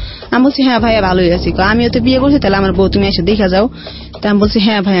আছো? আমি বলছি হ্যাঁ ভাইয়া ভালোই আছি। আমিও তো বিয়ে করছি, তাহলে আমার বউ তুমি এসে দেখা যাও। তো আমি বলছি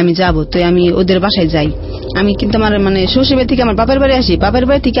হ্যাঁ ভাই আমি যাবো। তো আমি ওদের বাসায় যাই। আমি কিন্তু আমার মানে শ্বশুর বাড়ি থেকে আমার বাপের বাড়ি আসি, বাপের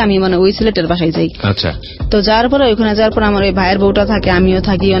বাড়ি থেকে আমি মানে ওই ছেলেটার বাসায় যাই। আচ্ছা। তো যাওয়ার পরে ওইখানে যাওয়ার পর আমার ওই ভাইয়ের বউটা থাকে, আমিও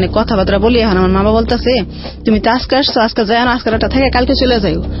থাকি, অনেক কথাবার্তা বলি। এখন আমার মা বলতেছে তুমি তো আজকে আসছো, আজকে যায় না, আজকে রাতটা থাকে কালকে চলে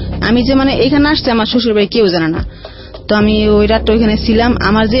যাও। আমি যে মানে এখানে আসছে আমার শ্বশুর বাড়ি কেউ জানে না। তো আমি ওই রাতটা ওইখানে ছিলাম।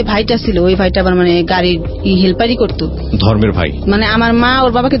 আমার যে ভাইটা ছিল ওই ভাইটা আবার মানে গাড়ির হেল্পারই করতো, ধর্মের ভাই, মানে আমার মা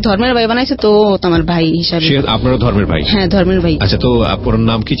ওর বাবাকে ধর্মের ভাই বানাইছে, তো আমার ভাই হিসাবে। আপনারও ধর্মের ভাই? হ্যাঁ ধর্মের ভাই। আচ্ছা, তো আপনার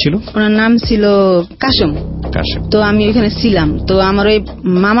নাম কি ছিল? ওনার নাম ছিল কাসম। তো আমি ওইখানে ছিলাম। তো আমার ওই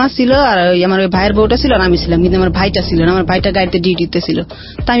মামা ছিল আর আমার ওই ভাইয়ের বউটা ছিল আর আমি ছিলাম, কিন্তু আমার ভাইটা ছিল না, আমার ভাইটা গাড়িতে ডিউটিতে ছিল।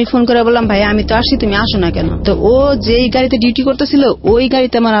 তো আমি ফোন করে বললাম ভাই আমি তো আসছি, তুমি আসো না কেন? তো ও যেই গাড়িতে ডিউটি করতেছিল ওই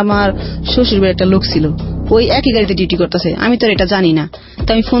গাড়িতে আমার শ্বশুর বাড়ির একটা লোক ছিল, ওই একই গাড়িতে ডিউটি করতেছে, আমি তো এটা জানি না। তো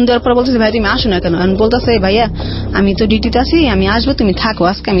আমি ফোন দেওয়ার পর বলতেছি ভাই তুমি আসো না কেন? আমি বলতেছে ভাইয়া আমি তো ডিউটিতে আছি, আমি আসবো, তুমি থাকো,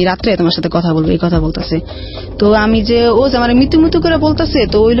 আজকে আমি রাত্রে তোমার সাথে কথা বলবো, এই কথা বলতেছে। তো আমি যে ও যে আমার মৃত্যু করে বলতেছে,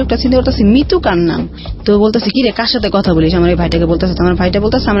 তো ওই লোকটা চিন্তা করতেছে মৃত্যু কার নাম। তো বলতেছে কি রে কার সাথে কথা বলিস? আমার এই ভাইটাকে বলতেছে। আমার ভাইটা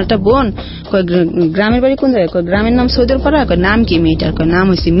বলতেছে আমার একটা বোন, গ্রামের বাড়ি কোন জায়গায়? গ্রামের নাম সৈদের পাড়া। নাম কি মেয়েটার? নাম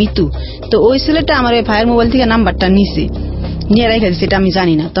হয়েছে মৃত্যু। তো ওই ছেলেটা আমার ওই ভাইয়ের মোবাইল থেকে নাম্বারটা নিয়ে রেখে দিচ্ছে, এটা আমি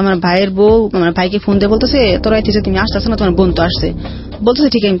জানি না। তো আমার ভাইয়ের বউ আমার ভাইকে ফোন দিয়ে বলতেছে তোরা এসেছে, তুমি আসতেছো না? তোমার বোন তো আসছে। বলতেছে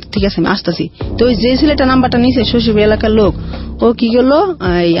ঠিক আছে আমি আসতেছি। তো ওই যে ছেলেটা নাম্বারটা নিছে শ্বশুর এলাকার লোক, ও কি করলো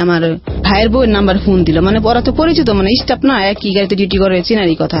আমার ভাইয়ের বউয়ের নাম্বার ফোন দিল, মানে ওরা তো পরিচিত, মানে স্টাফ না, একই গাড়িতে ডিউটি করে,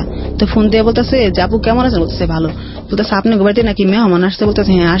 চিনারই কথা। তো ফোন দিয়ে বলতেছে আপু কেমন আছে? বলতেছে ভালো। বলতেছে আপনার বাড়িতে নাকি মেহমান আসছে?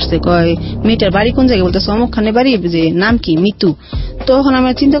 বলতেছে হ্যাঁ আসছে। কয় মেয়েটার বাড়ি কোন জায়গায়? বলতেছে অমুক খানে বাড়ি, যে নাম কি? মৃত্যু। তখন আমি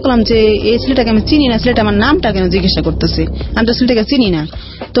চিন্তা করলাম যে এই ছেলেটাকে আমি চিনি না, ছেলেটা আমার নামটা কেন জিজ্ঞাসা করতেছে, আমি তো ছেলেটাকে চিনি না।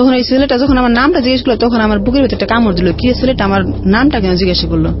 তখন এই ছেলেটা যখন আমার নামটা জিজ্ঞেস করলো তখন আমার বুকের ভিতরে একটা কামড় দিল, কি ছেলেটা আমার নামটা কেন জিজ্ঞাসা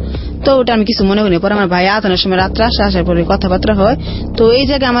করলো। তো ওটা আমি কিছু মনে করি। পরে আমার ভাই আতানোর সময় রাত্রে আসার পরে কথাবার্তা হয়। তো এই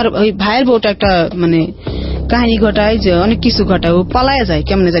জায়গায় আমার ওই ভাইয়ের বউটা একটা মানে কাহিনী ঘটায়, যে অনেক কিছু ঘটায়, ও পালায় যায়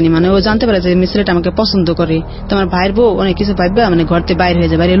কেমনে জানি, মানে ও জানতে পারে যে ছেলেটা আমাকে পছন্দ করে। তো আমার ভাইয়ের বউ অনেক কিছু ভাববে মানে ঘরতে বাইরে হয়ে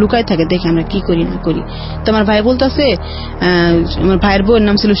যায়, বাইরে লুকায় থাকে, দেখে আমরা কি করি না করি। তো আমার ভাই বলতেছে আমার ভাইয়ের বউয়ের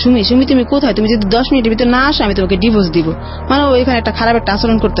নাম ছিল সুমি, তুমি কোথায়? তুমি যদি 10 মিনিটের ভিতরে না আসো আমি তোমাকে ডিভোর্স দিব। মানে ওইখানে একটা খারাপ একটা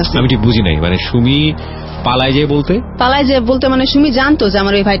আচরণ করতেছে। আমি ঠিক বুঝি নাই, মানে সুমি পালায় যে বলতে মানে সুমি জানতো যে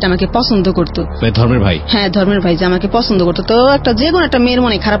আমার ওই ভাইটা আমাকে পছন্দ করতো, ধর্মের ভাই। হ্যাঁ ধর্মের ভাই, যে আমাকে পছন্দ করতো। তো একটা যে কোনো একটা মেয়ের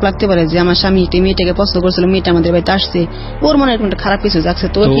মনে খারাপ লাগতে পারে যে আমার স্বামী মেয়েটাকে পছন্দ করছিল, মেয়েটা আমাদের বাড়িতে আসছে, ওর মনে এরকম একটা খারাপ কিছু যাচ্ছে,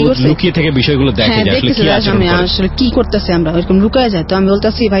 তো কি করছে লুকিয়ে থেকে বিষয়গুলো দেখে হ্যাঁ দেখতেছে আমি আসলে কি করতেছে, আমরা ওইরকম লুকায় যায়। তো আমি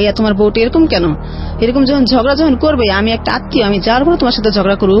বলতেছি ভাইয়া তোমার বউটা এরকম কেন, এরকম যখন ঝগড়া যখন করবে, আমি একটা আত্মীয়, আমি যাওয়ার পর তোমার সাথে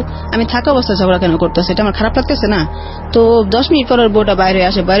ঝগড়া করুক, আমি থাকা অবস্থায় ঝগড়া কেন করতেছে, এটা আমার খারাপ লাগতেছে না। তো 10 মিনিট পর ওর বউটা বাইরে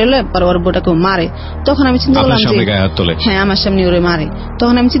আসে, বাইরে এলে পর ওর বউটাকে মারে। তখন আমি চিন্তা করলাম যে হ্যাঁ আমার সামনে ওরে মারে।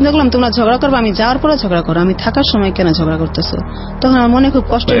 তখন আমি চিন্তা করলাম তোমরা ঝগড়া করবে, আমি যাওয়ার পরে ঝগড়া করো, আমি থাকার সময় কেন ঝগড়া করতেছো। তখন আমার মনে খুব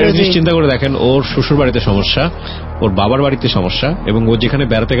কষ্ট হলো যে চিন্তা করে দেখেন, ওর শ্বশুর বাড়িতে সমস্যা, ওর বাবার বাড়িতে সমস্যা, এবং ও যেখানে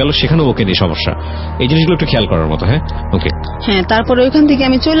বেড়াতে গেল সেখানেও ওকে নিয়ে সমস্যা। এই জিনিসগুলো একটু খেয়াল করার মতো। হ্যাঁ ওকে হ্যাঁ। তারপরে ওইখান থেকে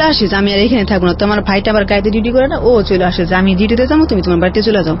আমি চলে আসি যে আমি আর এখানে থাকবো না। তো আমার ভাইটা আবার গাড়িতে ডিউটি করে না, ও চলে আসে যে আমি ডিউটিতে যাবো, তুমি তোমার বাড়িতে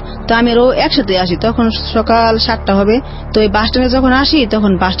চলে যাও। তো আমি আর ও একসাথে আসি। তখন সকাল 7টা হবে। তো এই বাস স্ট্যান্ডে যখন আসি,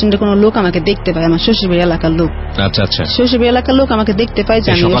 তখন বাস স্ট্যান্ডে কোনো লোক আমাকে দেখতে পায়, আমার শ্বশুরবাড়ি এলাকার লোক। আচ্ছা আচ্ছা, শ্বশুরবাড়ি এলাকার লোক আমাকে দেখতে পায় যে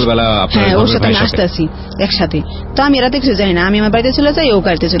আমি হ্যাঁ ওর সাথে আসতে আসি একসাথে। তো আমি এরা দেখতে জানি না, আমি আমার বাড়িতে চলে যাই, ও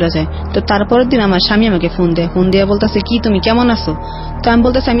গাড়িতে চলে যায়। তো তারপরের দিন আমার স্বামী আমাকে ফোন দিয়ে বলতেছে কি তুমি কেমন আছো। তো আমি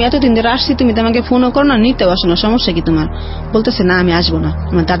বলতেছি আমি এতদিন ধরে আসছি, তুমি তো আমাকে ফোনও করো না, নিতে আসো না, সমস্যা কি তোমার। বলতেছে না আমি আসবো না,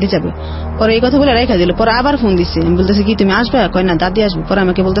 আমার দাদি যাবে। পরে এই কথা বলে রেখা দিল। পরে আবার ফোন দিচ্ছে, আমি বলতেছি কি তুমি আসবে, কয় না দাদি আসবো। পরে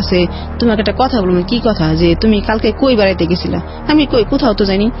আমাকে বলতেছে তোমাকে একটা কথা বলবো। কি কথা, যে তুমি কালকে কই বেড়াইতে গেছিলা। আমি কই কোথাও তো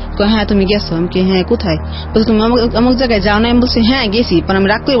জানি। হ্যাঁ তুমি গেছো। আমি হ্যাঁ কোথায়। বলছে তুমি অমুক জায়গায় যাও না। আমি বলছি হ্যাঁ গেছি। পরে আমি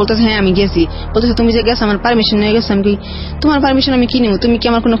রাগ করে বলতেছি হ্যাঁ আমি গেছি। বলতেছে তুমি যে গেছো আমার পারমিশন নিয়ে গেছো। আমি তোমার পারমিশন আমি কি নেবো, তুমি কি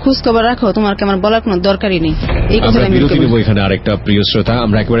আমার কোনো খোঁজ খবর রাখো, তোমার কি আমার বলার কোনো দরকারই নেই। এই কথা আমি এখানে আরেকটা প্রিয় শ্রোতা,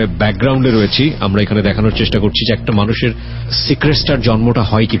 আমরা একেবারে ব্যাকগ্রাউন্ডে রয়েছি। আমরা এখানে দেখানোর চেষ্টা করছি যে একটা মানুষের সিক্রেটসটার জন্মটা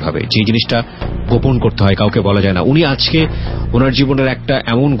হয় কিভাবে, যে জিনিসটা গোপন করতে হয়, কাউকে বলা যায় না। উনি আজকে ওনার জীবনের একটা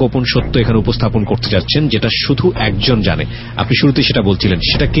এমন গোপন সত্য এখানে উপস্থাপন করতে যাচ্ছেন যেটা শুধু একজন জানে। আপনি শুরুতেই সেটা বলছিলেন,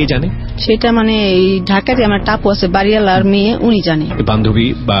 সেটা কে জানে? সেটা মানে এই ঢাকাতে আমার টাপু আছে, বাড়িওয়ালার মেয়ে, উনি জানে। বান্ধবী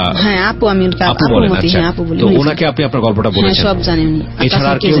বা হ্যাঁ আপু, আমি আপু বলি। তো ওনাকে আপনি আপনার গল্পটা বলেছেন, সব জানে উনি। এছাড়া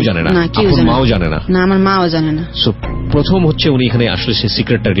আর কেউ জানে না? আপনার মাও জানে না? না আমার মাও জানে না। প্রথম হচ্ছে উনি এখানে আসলে সেই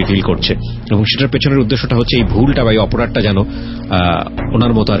সিক্রেটটা রিভিল করছে, এবং সেটার পেছনের উদ্দেশ্যটা হচ্ছে এই ভুলটা বা এই অপরাধটা যেন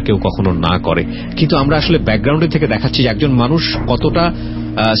ওনার মতো আর কেউ কখনো না করে। কিন্তু আমরা আসলে ব্যাকগ্রাউন্ডে থেকে দেখাচ্ছি যে একজন মানুষ কতটা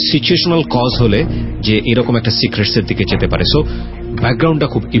সিচুয়েশনাল কজ হলে যে এরকম একটা সিক্রেটস এর দিকে যেতে পারে। সো ব্যাকগ্রাউন্ডটা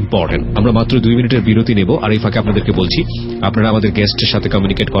খুব ইম্পর্টেন্ট। আমরা মাত্র 2 মিনিটের বিরতি নেব, আর এই ফাঁকে আপনাদেরকে বলছি আপনারা আমাদের গেস্টের সাথে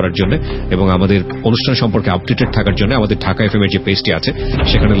কমিউনিকেট করার জন্য এবং আমাদের অনুষ্ঠান সম্পর্কে আপডেটেড থাকার জন্য আমাদের ঢাকা এফএম এর যে পেজটি আছে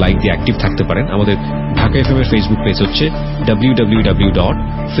সেখানে লাইক দিয়ে অ্যাক্টিভ থাকতে পারেন। আমাদের ঢাকা এফএম এর ফেসবুক পেজ হচ্ছে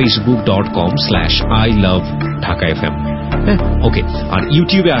www.facebook.com/iloveDhakaFM। ওকে, আর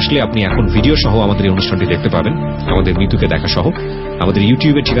ইউটিউবে আসলে আপনি এখন ভিডিও সহ আমাদের এই অনুষ্ঠানটি দেখতে পাবেন, আমাদের মিতুকে দেখা সহ। আমাদের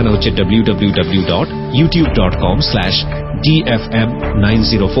ইউটিউবের ঠিকানা হচ্ছে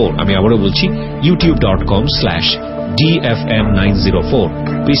www.youtube.com/DFM904। আমি আবারও বলছি youtube.com/DFM904।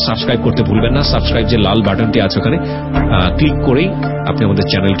 প্লিজ সাবস্ক্রাইব করতে ভুলবেন না। সাবস্ক্রাইব যে লাল বাটনটি আছে ওখানে ক্লিক করেই আপনি আমাদের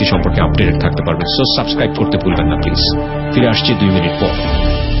চ্যানেলটি সম্পর্কে আপডেটেড থাকতে পারবেন। সো সাবস্ক্রাইব করতে ভুলবেন না প্লিজ। ফিরে আসছি 2 মিনিট পর।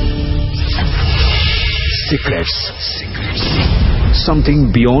 Secrets. Something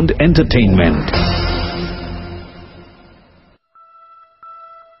beyond entertainment.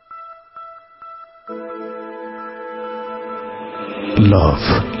 Love.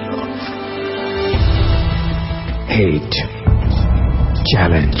 Hate.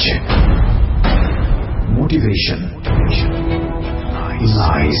 Challenge. Motivation.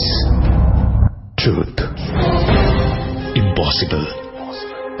 Lies. Truth. Impossible.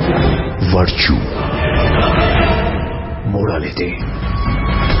 Virtue. Morality.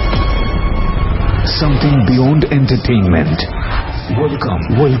 Something beyond entertainment.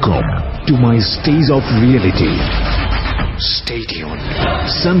 Welcome to my stage of reality. Stay tuned.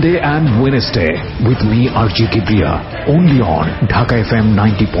 Sunday and Wednesday with me RJ Kebria, only on Dhaka FM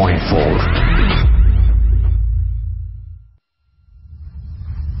 90.4.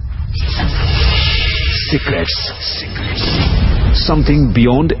 Secrets. Something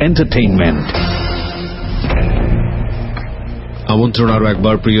beyond entertainment. আমন্ত্রণ আরো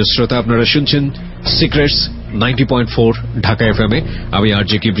একবার প্রিয় শ্রোতা, আপনারা শুনছেন secrets 90.4 Dhaka FM এ। আমি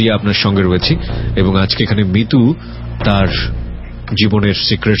RJ Kibria আপনার সঙ্গে রয়েছি, এবং আজকে এখানে মিতু তার জীবনের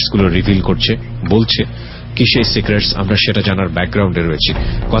সিক্রেটস গুলো রিভিল করছে, বলছে কি সেই সিক্রেটস, আমরা সেটা জানার ব্যাকগ্রাউন্ডে রয়েছি।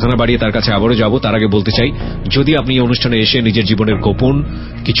 কথা না বাড়িয়ে তার কাছে আবারও যাব। তার আগে বলতে চাই, যদি আপনি এই অনুষ্ঠানে এসে নিজের জীবনের গোপন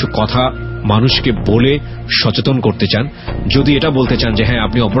কিছু কথা মানুষকে বলে সচেতন করতে চান, যদি এটা বলতে চান যে হ্যাঁ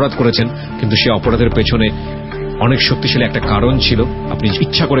আপনি অপরাধ করেছেন কিন্তু সেই অপরাধের পেছনে অনেক শক্তিশালী একটা কারণ ছিল, আপনি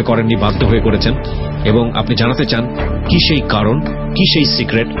ইচ্ছা করে করেননি, বাধ্য হয়ে করেছেন, এবং আপনি জানাতে চান কি সেই কারণ, কি সেই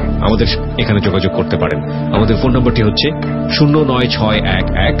সিক্রেট, আমাদের এখানে যোগাযোগ করতে পারেন। আমাদের ফোন নম্বরটি হচ্ছে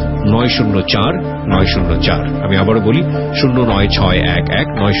 09611904904। আমি আবারও বলি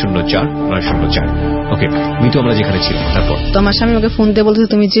 09611904904। ওকে মিতু, আমরা যেখানে ছিলাম তারপর তো আমার স্বামী আমাকে ফোন দিয়ে বলতেছে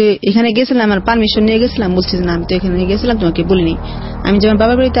তুমি যে এখানে গেছিলাম, আমার পারমিশন নিয়ে গেছিলাম। বলছি না, আমি তো এখানে গেছিলাম, তোমাকে বলিনি। আমি যেমন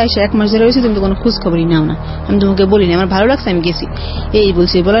বাবার বাড়িতে আসে 1 মাস ধরে রয়েছি, তুমি তো কোনো খোঁজ খবরই নাও না, আমি তোমাকে বলিনি, আমার ভালো লাগছে আমি গেছি, এই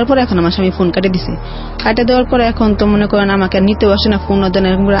বলছি। বলার পরে এখন আমার স্বামী ফোন কাটে দিছে। কাটে দেওয়ার পরে এখন তো মনে করেন আমাকে নিতে আসে না, ফোন দেন,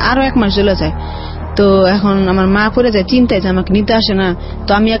 এরকম করে আরো 1 মাস চলে যায়। তো এখন আমার মা পড়ে যায় চিন্তায় যে আমাকে নিতে আসে না।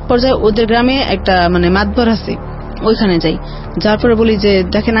 তো আমি এক পর্যায়ে ওদের গ্রামে একটা মাতবর আছে, ওইখানে যাই। যার পরে বলি যে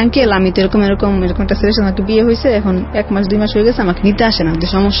দেখেন আঙ্কেল, আমি তো এরকম একটা ছেলের সাথে একটা বিয়ে হয়েছে, এখন 1 মাস 2 মাস হয়ে গেছে, আমাকে নিতে আসে না, ওদের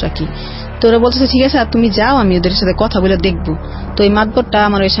সমস্যা কি? তো ওরা বলতেছে ঠিক আছে, আর তুমি যাও, আমি ওদের সাথে কথা বলে দেখবো। তো এই মাতবরটা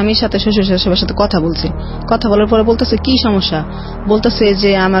আমার ওই স্বামীর সাথে শ্বশুর সবার সাথে কথা বলছে। কথা বলার পরে বলতেছে কি সমস্যা? বলতেছে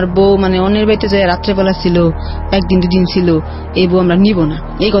যে আমার বউ অন্যের বাড়িতে যায়, রাত্রেবেলা ছিল, 1 দিন 2 দিন ছিল, এই বউ আমরা নিব না,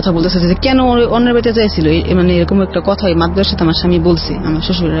 এই কথা বলতেছে। যে কেন অন্যের বাড়িতে যাইছিল, এরকম একটা কথা ওই মাতবরের সাথে আমার স্বামী বলছে, আমার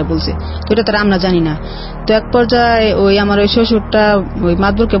শ্বশুরেরা বলছে। তো এটা তারা আমরা জানি না। তো এক পর্যায়ে ওই আমার ওই শ্বশুরটা ওই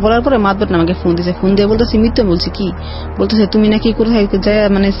মাতবরকে বলার পরে মাতবরটা আমাকে ফোন দিয়েছে। ফোন দিয়ে বলতেছে মিথ্যা বলছি কি? বলতেছে তুমি নাকি কোথায়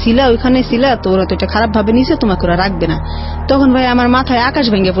ছিলা, ওইখানে ছিলা, তো ওরা তো এটা খারাপ ভাবে নিছে, তোমাকে ওরা রাখবে না। তখন ভাই আমার মাথায় আকাশ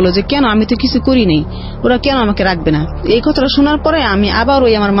ভেঙে পড়লো যে কেন, আমি তো কিছু করি নাই, ওরা কেন আমাকে রাখবে না? এই কথাটা শোনার পরে আমি আবার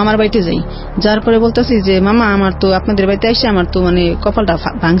ওই আমার মামার বাড়িতে যাই। যার পরে বলতেছি যে মামা, আমার তো আপনাদের বাড়িতে এসে আমার তো কপালটা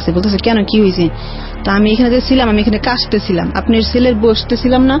ভাঙছে। বলতেছে কেন, কি হয়েছে? তো আমি এখানে যে ছিলাম, আমি এখানে কাশতে ছিলাম, আপনার ছেলের বসতে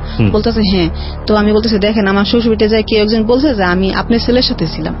ছিলাম না? বলতেছে হ্যাঁ। তো আমি বলতেছি দেখেন, আমার শ্বশুর বাড়িতে যায় কেউ একজন বলছে যে আমি আপনার ছেলের সাথে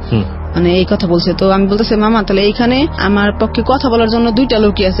ছিলাম, এই কথা বলছে। তো আমি বলতেছি মামা, তাহলে এইখানে আমার পক্ষে কথা বলার জন্য 2টা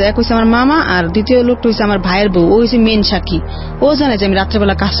লোকই আছে, এক হচ্ছে আমার মামা, আর দ্বিতীয় লোকটা হচ্ছে আমার ভাইয়ের বউ, ও হচ্ছে মেন সাক্ষী, ও জানে যে আমি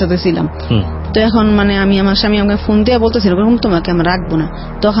রাত্রেবেলা কার সাথে ছিলাম। তো এখন আমি আমার স্বামী আমাকে ফোন দিয়ে বলতেছি এরকম তোমাকে আমরা রাখবো না।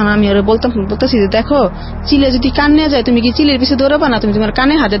 তখন আমি ওরা বলতেছি যে দেখো, চিলে যদি কান নিয়ে যায়, তুমি কি চিলের পিছিয়ে দৌড়াবা না, তুমি তোমার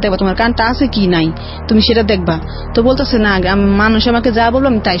কানে হাতে দেখবা তোমার কানটা আছে কি নাই, তুমি সেটা দেখবা। তো বলতেছে না, মানুষ আমাকে যা বলবো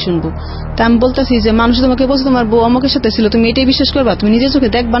আমি তাই শুনবো। তা আমি বলতেছি যে মানুষ তোমাকে বলছে তোমার বউ অমুকের সাথে ছিল, তুমি এটাই বিশ্বাস করবা, তুমি নিজের চোখে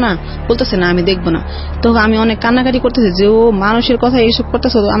দেখবা না? বলতেছে না, আমি দেখবো না। তো আমি অনেক কান্নাকাটি করতেছি যে ও মানুষের কথা এইসব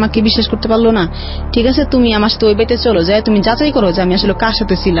করতেছে, আমাকে বিশ্বাস করতে পারলো না। ঠিক আছে, তুমি আমার সাথে ওই বাড়িতে চলো, যাই তুমি যাচাই করো যে আমি আসলে কার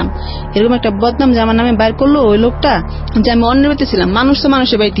সাথে ছিলাম। এরকম একটা বদনাম যে আমার নামে বাইর করলো ওই লোকটা, যে আমি অন্যের বাড়িতে ছিলাম। মানুষ তো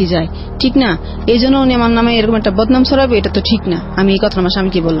মানুষের বাড়িতেই যায়, ঠিক না? এই জন্য উনি আমার নামে এরকম একটা বদনাম ছড়াবে, এটা তো ঠিক না। আমি এই কথা আমার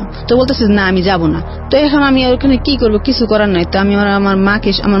স্বামীকে বললাম। তো বলতেছে না, আমি যাবো না। তো এখন আমি ওখানে কি করবো, কিছু করার নাই। তো আমি আমার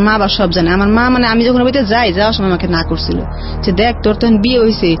মাকে, আমার মা আবার সব জানে। আমার মা আমি যখন বাড়িতে যাওয়ার সময় আমাকে না করছিল যে দেখ তোর তখন বিয়ে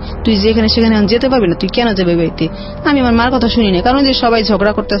হয়েছে, তুই যেখানে সেখানে যেতে পারবি না, তুই কেন যাবে বাড়িতে? আমি আমার মার কথা শুনি না, কারণ যে সবাই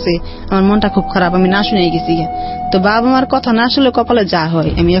ঝগড়া করতেছে, আমার মনটা খুব খারাপ, আমি না শুনে গেছি। তো বাবা মার কথা না শুনলে কপালে যা হয়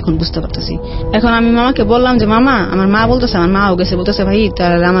আমি এখন বুঝতে পারতেছি। এখন আমি মামাকে বললাম যে মামা, আমার মা বলতেছে, আমার মাও গেছে, বলতেছে ভাই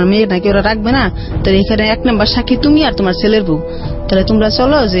তাহলে আমার মেয়ে নাকি ওরা রাখবে না, তাহলে এখানে 1 নম্বর সাক্ষী তুমি আর তোমার ছেলের বউ, তাহলে তোমরা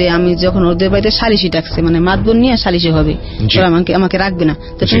চলো, যে আমি যখন ওদের বাড়িতে সালিশি ডাকছে, মাতবর নিয়ে সালিশি হবে, আমাকে রাখবে না,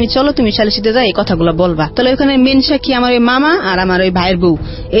 তো তুমি চলো, তুমি সালিশিতে যাই এই কথাগুলো বলবা। তাহলে ওখানে মেন সাক্ষী আমার ওই মামা আর আমার ওই ভাইয়ের বউ,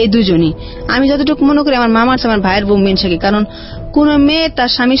 এই দুজনই। আমি যতটুকু মনে করি আমার মামার আমার ভাইয়ের বউ মেন সাক্ষী, কারণ কোন মেয়ে তার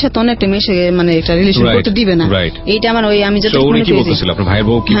স্বামীর সাথে অনেকটা মেশে একটা রিলেশন করতে দিবে না। এইটা আমার আমি যতটুকু মনে করি।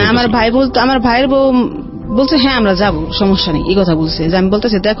 আমার ভাইয়ের বউ বলছে হ্যাঁ আমরা যাবো, সমস্যা নেই, এই কথা বলছে। যে আমি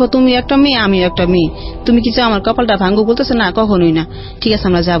বলতেছি দেখো তুমি একটা মেয়ে, আমি একটা মেয়ে, তুমি কি চাও আমার কপালটা ভাঙ্গো? বলতেছে না, কখনোই না, ঠিক আছে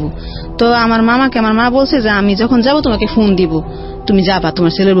আমরা যাবো। তো আমার মামাকে আমার মা বলছে যে আমি যখন যাবো তোমাকে ফোন দিব, তুমি যাবা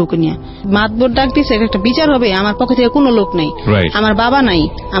তোমার ছেলের বউকে নিয়ে। মাতবর ডাক দিচ্ছে, একটা বিচার হবে, আমার পক্ষ থেকে কোনো লোক নেই, আমার বাবা নাই,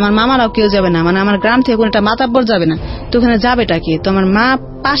 আমার মামারাও কেউ যাবে না, আমার গ্রাম থেকে কোনো একটা মাতাব্বর যাবে না। তো ওখানে যাবেটা কি? তো আমার মা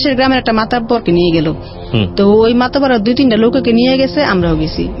পাশের গ্রামের একটা মাতাব্বরকে নিয়ে গেল। তো ওই মাতাব্বর 2-3টা লোককে নিয়ে গেছে, আমরাও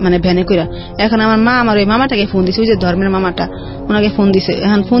গেছি ভ্যানে কইরা। এখন আমার মা আমার ওই মামাটাকে ফোন দিছে, ওই যে ধর্মের মামাটা, ওনাকে ফোন দিছে।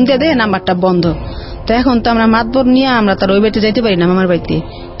 এখন ফোন দিয়ে দেয় নাম্বারটা বন্ধ। তো এখন তো আমরা মাতবর নিয়ে আমরা তার ওই বাড়িতে যাইতে পারি না, মামার বাড়িতে।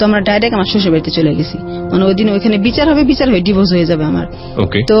 তো আমরা ডাইরেক্ট আমার শ্বশুর বাড়িতে চলে গেছি। ওই দিন ওইখানে বিচার হয়ে ডিভোর্স হয়ে যাবে আমার।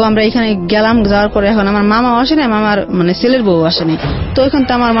 তো আমরা এখানে গেলাম, যাওয়ার পরে এখন আমার মামাও আসে না, মামার ছেলের বউ আসে নাই। তো এখন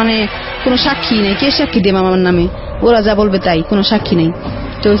তো আমার কোনো সাক্ষী নেই, কে সাক্ষী দেবে মামার নামে? ওরা যা বলবে তাই, কোনো সাক্ষী নেই।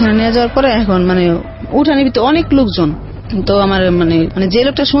 তো ওইখানে নিয়ে যাওয়ার পরে এখন উঠানের ভিতরে অনেক লোকজন। তো আমার যে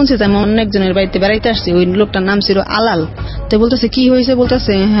লোকটা শুনছে আমি অনেকজনের বাড়িতে বেড়াইতে আসছি, ওই লোকটার নাম ছিল আলাল। তো বলতেছে কি হয়েছে?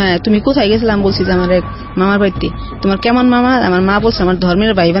 বলতেছে হ্যাঁ তুমি কোথায় গেছিলাম? বলছি যে আমার এক মামার বাড়িতে। তোমার কেমন মামা? আমার মা বলছে আমার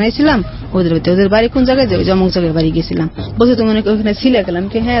ধর্মের বাড়ি বানাইছিলাম ওদের বাড়িতে। ওদের বাড়ি কোন জায়গায়? ওই অমুক জায়গায় বাড়ি গেছিলাম। বলছে তুমি ওখানে ছিলে? গেলাম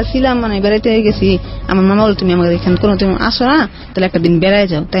হ্যাঁ ছিলাম, বেড়াইতে গেছি। আমার মামা বল তুমি আমাদের এখানে কোনো তুমি আসো না, তাহলে একটা দিন বেড়াই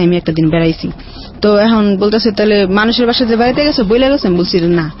যাও। তাই আমি একটা দিন বেড়াইছি। তো এখন বলতেছে তাহলে মানুষের বাসায় যে বাড়িতে গেছো বইলা গেছে? বলছি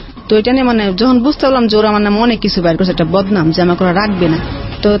না। তো এটা নিয়ে যখন বুঝতে পারলাম যে ওরা আমার নামে অনেক কিছু বাইর করছে, একটা বদনাম যে আমাকে ওরা রাখবে না,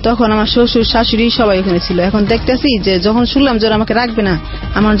 তো তখন আমার শ্বশুর শাশুড়ি সবাই ওখানে ছিল। এখন দেখতেছি যে যখন শুনলাম যে ওরা আমাকে রাখবে না,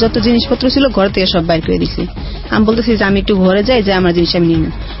 আমার যত জিনিসপত্র ছিল ঘর থেকে সব বাইর করে দিছে। আমি বলতেছি যে আমি একটু ঘরে যাই, যে আমার জিনিস আমি নিব।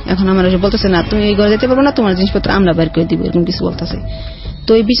 এখন আমার বলতেছে না, তুমি এই ঘরে যেতে পারবো না, তোমার জিনিসপত্র আমরা বাইর করে দিব, এরকম কিছু বলতেছে।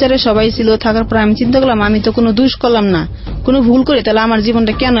 তো এই বিচারে সবাই ছিল থাকার পর আমি চিন্তা করলাম আমি তো কোনো দোষ করলাম না, কোনো ভুল করি, তাহলে আমার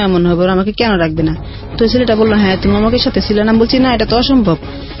জীবনটা কেন এমন হবে, ওরা আমাকে কেন রাখবে না। তো ছেলেটা বললো হ্যাঁ তুমি আমাকে সাথে ছিলে না। বলছি না, এটা তো অসম্ভব।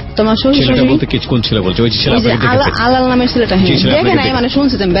 তোমার শ্বশুর আলাল নামের ছেলেটা দেখে নাই, মানে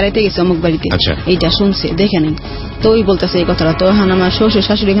শুনছে আমি বেড়াইতে গেছি অমুক বাড়িতে, এইটা শুনছে দেখে নাই। তো ওই বলতেছে এই কথাটা। তো এখন আমার শ্বশুর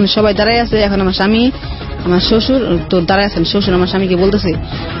শাশুড়ি এখানে সবাই দাঁড়ায় আছে। এখন আমার স্বামী আমার শ্বশুর তো দাঁড়ায় আছেন। শ্বশুর আমার স্বামীকে বলতেছে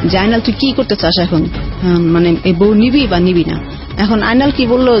যে আইনাল তুই কি করতে চাস এখন, মানে এই বউ নিবি বা নিবি না। এখন আইনাল কি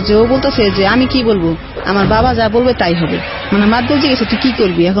বললো যে ও বলতেছে যে আমি কি বলবো, আমার বাবা যা বলবে তাই হবে, মানে মাত বলতে গেছে তুই কি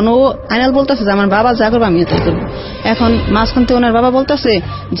করবি। এখন ও আইনাল বলতেছে যে আমার বাবা যা করবে আমিও তাই করবো। এখন মাঝখান থেকে ওনার বাবা বলতেছে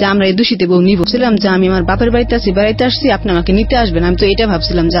যে আমরা এই দূষিতে বউ নিব। ছিলাম যে আমি আমার বাপের বাড়িতে আছি, বেড়াইতে আসছি, আপনি আমাকে নিতে আসবেন। আমি তো এটা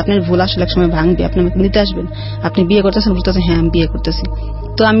ভাবছিলাম যে আপনার ভুল আসলে এক সময় ভাঙবে, আপনি আমাকে নিতে আসবেন। আপনি বিয়ে করতেছেন? বলতেছে হ্যাঁ আমি বিয়ে করতেছি।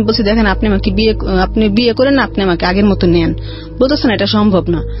 তো আমি বলছি দেখেন আপনি আমাকে আপনি বিয়ে করেন না, আপনি আমাকে আগের মতো নেন। বলতেছেন এটা সম্ভব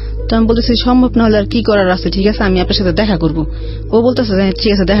না। তো আমি বলতেছি সম্ভব না হলে আর কি করার আছে, ঠিক আছে আমি আপনার সাথে দেখা করবো। ও বলতেছে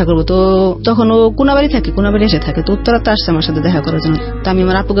ঠিক আছে দেখা করবো। তো তখন ও কোনাবাড়ি থাকে, কোনাবাড়ি এসে থাকে, তো উত্তরাতে আসছে আমার সাথে দেখা করার জন্য। তো আমি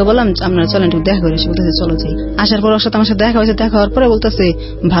আমার আপুকে বললাম আপনারা চলেন একটু দেখা করে এসে। বলতেছে চলো যাই। আসার পর ওর সাথে আমার সাথে দেখা হয়েছে। দেখা হওয়ার পরে বলতেছে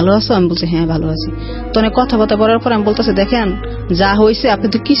ভালো আছো? আমি বলছি হ্যাঁ ভালো আছি। তো অনেক কথাবার্তা বলার পর আমি বলতেছে দেখেন যা হয়েছে আপনি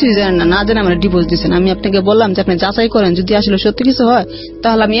তো কিছুই জানেন না, না জেনে আমার ডিভোর্স দিচ্ছেন। আমি আপনাকে বললাম যে আপনি যাচাই করেন, যদি আসলে সত্যি কিছু হয়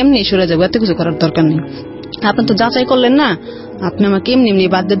তাহলে আমি এমনি সরে যাবো, এত কিছু করার দরকার নেই। আপনি তো যাচাই করলেন না, আপনি আমাকে এমনি এমনি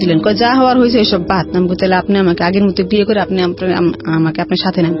বাদ দিয়ে দিলেন। যা হওয়ার হয়েছে এসব বাদ। আমি তাহলে আপনি আমাকে আগের মতো বিয়ে করে আপনি আমাকে আপনার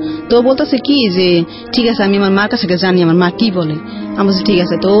সাথে নেন। তো বলতেছে কি যে ঠিক আছে আমি আমার মার কাছে জানি আমার মা কি বলে। আমি বলছি ঠিক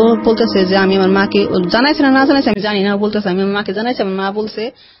আছে। তো বলতেছে যে আমি আমার মাকে জানাইছে না জানাইছে আমি জানি না। বলতেছে আমি আমার মাকে জানাইছি, আমার মা বলছে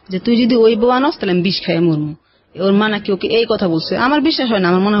যে তুই যদি ওই বউ আনস তাহলে আমি বিষ খাই মরমু। ওর মা নাকি ওকে এই কথা বলছে। আমার বিশ্বাস হয় না,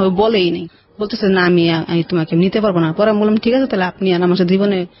 আমার মনে হয় বলেই নেই। বলতেছে না আমি তোমাকে নিতে পারবো না। পরে আমি বললাম ঠিক আছে তাহলে আপনি আর আমার সাথে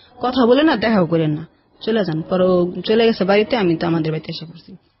জীবনে কথা বলে না, দেখাও করেন না, চলে যান। পরে চলে গেছে বাড়িতে, আমি তো আমাদের বাড়িতে এসে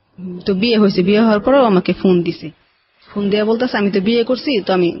পড়ছি। তো বিয়ে হয়েছে, বিয়ে হওয়ার পরেও আমাকে ফোন দিছে। ফোন দিয়ে বলতেছে আমি তো বিয়ে করছি।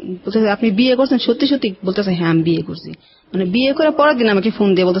 তো আমি বলতেছে আপনি বিয়ে করছেন সত্যি সত্যি? বলতেছে হ্যাঁ আমি বিয়ে করছি। মানে বিয়ে করে পরের দিন আমাকে ফোন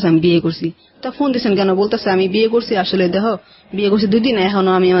দিয়ে বলতেছে আমি বিয়ে করছি। তা ফোন দিচ্ছেন কেন? বলতেছে আমি বিয়ে করছি, আসলে দেখো বিয়ে করছি 2 দিন,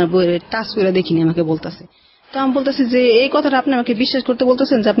 এখনো আমি আমার বইয়ের টাচ করে দেখিনি, আমাকে বলতেছে। তো আমি বলতেছি যে এই কথাটা আপনি আমাকে বিশ্বাস করতে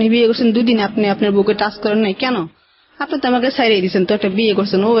বলতেছেন যে আপনি বিয়ে করছেন 2 দিনে, আপনি আপনার বউকে টাচ করেন নাই কেন? আপনি তো আমাকে ছাইড়িয়ে দিচ্ছেন, তো একটা বিয়ে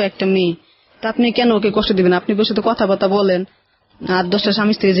করছেন, ও একটা মেয়ে, তা আপনি কেন ওকে কষ্ট দিবেন? আপনি ওর সাথে কথাবার্তা বলেন, আর 10টা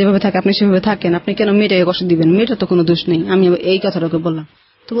স্বামী স্ত্রী যেভাবে থাকে আপনি সেভাবে থাকেন, আপনি কেন মেয়েটাকে কষ্ট দিবেন? মেয়েটা তো কোনো দোষ নেই। আমি এই কথাটা ওকে বললাম।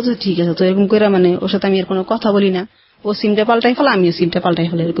 তো বলছে ঠিক আছে। তো এরকম করে মানে ওর সাথে আমি আর কোনো কথা বলি না। ও সিমটা পাল্টাই ফেলা, আমিও সিমটা পাল্টাই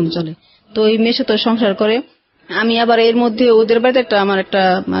ফেলা, এরকম চলে। তো এই মেয়ের সাথে সংসার করে আমি আবার এর মধ্যে ওদের বাড়িতে আমার একটা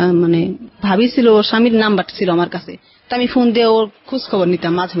মানে ভাবি ছিল, ওর স্বামীর নাম্বার ছিল আমার কাছে। তো আমি ফোন দিয়ে ওর খোঁজ খবর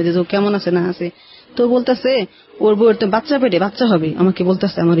নিতাম মাঝে মাঝে, ও কেমন আছে না আছে। তো বলতেছে ওর বউয়ের তো বাচ্চা পেটে বাচ্চা হবে। আমাকে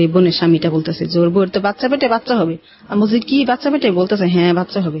বলতেছে আমার এই বোনের স্বামীটা বলতেছে যে ওর বউয়ের তো বাচ্চা পেটে বাচ্চা হবে। আমি বলছি কি বাচ্চা পেটে? বলতেছে হ্যাঁ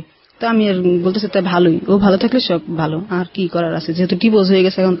বাচ্চা হবে। তো আমি আর বলতেছে তা ভালোই, ও ভালো থাকলে সব ভালো, আর কি করার আছে, যেহেতু ডিভোর্স হয়ে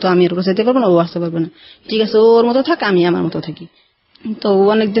গেছে এখন তো আমি আর যেতে পারবো না, ও আসতে পারবে না। ঠিক আছে ওর মতো থাক, আমি আমার মতো থাকি। তো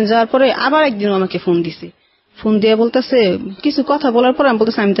অনেকদিন যাওয়ার পরে আবার একদিন আমাকে ফোন দিছে। ফোন দিয়ে বলতেছে কিছু কথা বলার পর আমি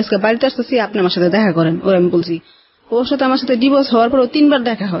বলতেছি আমি তো আজকে বাড়িতে আসতেছি, আপনি আমার সাথে দেখা করেন। ওর আমি বলছি ওর সাথে আমার সাথে ডিভোর্স হওয়ার পর 3বার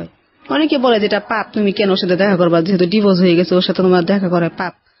দেখা হয়। অনেকে বলে যেটা পাপ, তুমি কেন ওর সাথে দেখা করবা, যেহেতু ডিভোর্স হয়ে গেছে ওর সাথে তোমার দেখা করে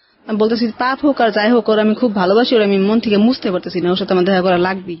পাপ। আমি বলতেছি পাপ হোক আর যাই হোক, ওর আমি খুব ভালোবাসি, ওর আমি মন থেকে মুছতে পারতেছি না, ওর সাথে আমার দেখা করা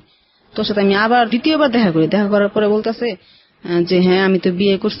লাগবেই। তোর সাথে আমি আবার 2য়বার দেখা করি। দেখা করার পরে বলতেছে যে হ্যাঁ আমি তো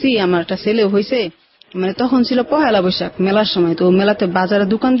বিয়ে করছি, আমার একটা ছেলেও হয়েছে। মানে তখন ছিল 1লা বৈশাখ মেলার সময়, তো মেলাতে বাজারে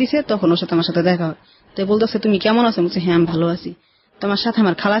দোকান দিছে, তখন ওর সাথে আমার সাথে দেখা হয়। তো বলতেছে তুমি কেমন আছো? বলছে হ্যাঁ আমি ভালো আছি। তোমার সাথে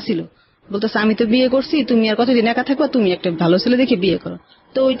আমার খালা ছিল। বলতেছে আমি তো বিয়ে করছি, তুমি আর কতদিন একা থাকবা, তুমি একটা ভালো ছেলে দেখে বিয়ে করো।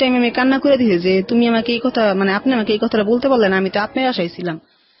 তো ওই টাইমে আমি কান্না করে দিয়েছি যে তুমি আমাকে এই কথা, মানে আপনি আমাকে এই কথাটা বলতে পারলেন, আমি তো আপনার আশায় ছিলাম,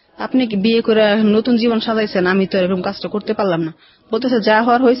 আপনি কি বিয়ে করে নতুন জীবন সাজাইছেন, আমি তো এরকম কাজটা করতে পারলাম না। বলতেছে যা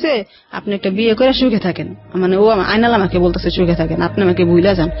হওয়ার হয়েছে, আপনি একটা বিয়ে করে সুখে থাকেন। মানে ও আইনাল আমাকে বলতেছে সুখে থাকেন, আপনি আমাকে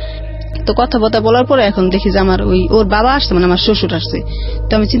ভুলে যান। তো কথাবার্তা বলার পরে এখন দেখি যে আমার ওর বাবা আসছে, মানে আমার শ্বশুর আসছে।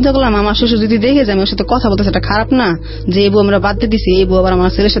 তো আমি চিন্তা করলাম আমার শ্বশুর যদি দেখে যে আমি ওর সাথে কথা বলতেছে, এটা খারাপ না যে এই বউ আমরা বাদ দিয়ে দিছি, এই বউ আবার আমার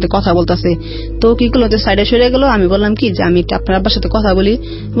ছেলের সাথে কথা বলতেছে। তো কি করলো, সাইডে সরে গেল। আমি বললাম কি যে আমি আপনার আব্বার সাথে কথা বলি।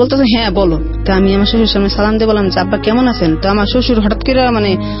 বলতেছে হ্যাঁ বলো। তো আমি আমার শ্বশুর সামনে সালাম দিয়ে বললাম যে আব্বা কেমন আছেন? তো আমার শ্বশুর হঠাৎ করে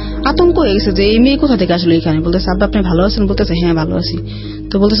মানে আতঙ্ক হয়ে গেছে যে এই মেয়ে কোথা থেকে আসলো এখানে। বলতেছে আব্বা আপনি ভালো আছেন? বলতেছে হ্যাঁ ভালো আছি।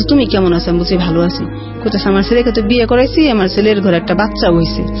 তো বলতেছে তুমি কেমন আছো? আমি বলছি ভালো আছি। বলতেছে আমার ছেলেকে তো বিয়ে করাইছি, আমার ছেলের ঘরে একটা বাচ্চা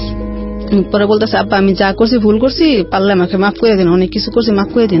হয়েছে। পরে বলতেছে আব্বা আমি যা করছি ভুল করছি, পারলে আমাকে মাফ করে দিন, অনেক কিছু করছি মাফ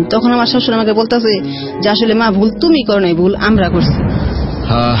করে দিন। তখন আমার শ্বশুর আমাকে বলতেছে যে আসলে মা ভুল তুমি করো নাই, ভুল আমরা করছি।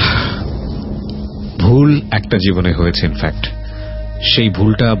 ভুল একটা জীবনে হয়েছে ইনফ্যাক্ট, সেই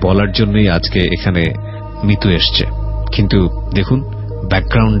ভুলটা বলার জন্যই আজকে এখানে মিতু এসছে। কিন্তু দেখুন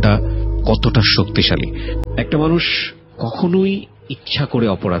ব্যাকগ্রাউন্ডটা কতটা শক্তিশালী। একটা মানুষ কখনোই ইচ্ছা করে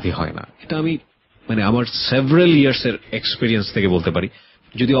অপরাধী হয় না, এটা আমি আমার সেভারাল ইয়ার্স এর এক্সপিরিয়েন্স থেকে বলতে পারি।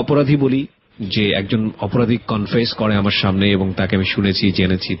 যদি অপরাধী বলি, যে একজন অপরাধী কনফেস করে আমার সামনে এবং তাকে আমি শুনেছি,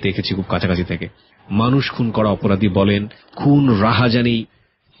 জেনেছি, দেখেছি খুব কাছাকাছি থেকে। মানুষ খুন করা অপরাধী বলেন, খুন, রাহাজানি,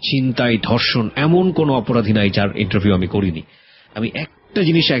 চিন্তায়, ধর্ষণ, এমন কোন অপরাধী নাই যার ইন্টারভিউ আমি করিনি। আমি একটা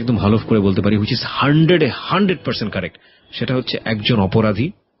জিনিস একদম হালফ করে বলতে পারি, হুইচ ইজ 100% কারেক্ট, সেটা হচ্ছে একজন অপরাধী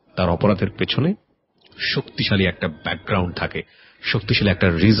তার অপরাধের পেছনে শক্তিশালী একটা ব্যাকগ্রাউন্ড থাকে, শক্তিশালী একটা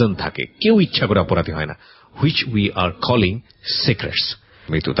রিজন থাকে। কেউ ইচ্ছা করে অপরাধী হয় না, which we are calling secrets.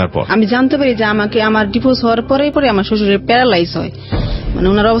 মৃত্যু তারপর আমি জানতে পারি যে আমাকে আমার ডিভোর্স হওয়ার পরে আমার শ্বশুরের প্যারালাইজ হয়,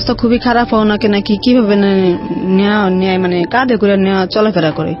 ওনার অবস্থা খুবই খারাপ হয়, ওনাকে নাকি কিভাবে নেয় কাঁধে করে নেওয়া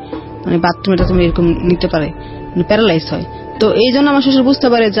চলাফেরা করে, বাথরুমে তুমি এরকম নিতে পারে, প্যারালাইজ হয়। তো এই জন্য আমার শ্বশুর বুঝতে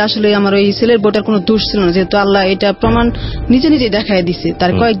পারে যে আসলে আমার ওই ছেলের বউটার কোনো দোষ ছিল না, যেহেতু আল্লাহ এটা প্রমাণ নিজে নিজে দেখাই দিছে,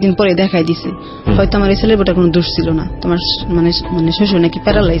 তার কয়েকদিন পরে দেখাই দিছে, হয়তো আমার এই ছেলের বউটার কোনো দোষ ছিল না। তোমার শ্বশুর নাকি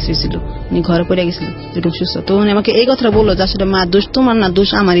প্যারালাইজ হয়েছিল, উনি ঘরে পড়ে গেছিল এরকম সুস্থ। তো উনি আমাকে এই কথাটা বললো যে আসলে মা দোষ তোমার না, দোষ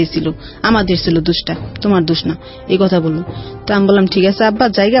আমারই ছিল, আমাদের ছিল দোষটা, তোমার দোষ না, এই কথা বললো। তো আমি বললাম ঠিক আছে আব্বা,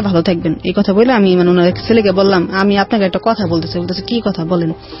 জায়গা ভালো থাকবেন, এই কথা বলে আমি ওনার ছেলেকে বললাম আমি আপনাকে একটা কথা বলতেছি। বলতেছে কি কথা বলেন?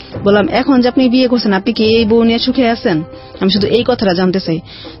 বললাম এখন যে আপনি বিয়ে করছেন, আপনি কি এই বউ নিয়ে সুখে আছেন? আমি শুধু এই কথাটা জানতে চাই।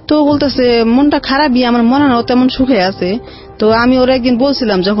 তো বলতেছে মনটা খারাপই, আমার মনে হয় তেমন সুখে আছে। তো আমি ওর একদিন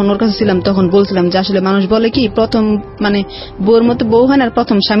বলছিলাম, যখন ওর কাছে ছিলাম তখন বলছিলাম যে আসলে মানুষ বলে কি প্রথম বউর মতো বউ হয় না, আর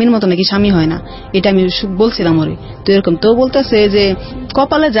প্রথম স্বামীর মতো নাকি স্বামী হয় না, এটা আমি বলছিলাম ওরে। তো এরকম তো বলতেছে যে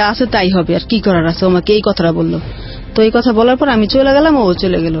কপালে যা আছে তাই হবে, আর কি করার আছে, আমাকে এই কথাটা বললো। তো এই কথা বলার পর আমি চলে গেলাম, ও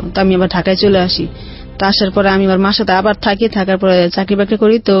চলে গেল। তো আমি আবার ঢাকায় চলে আসি। তো আসার পরে আমি আমার মার সাথে আবার থাকি, থাকার পরে চাকরি বাকরি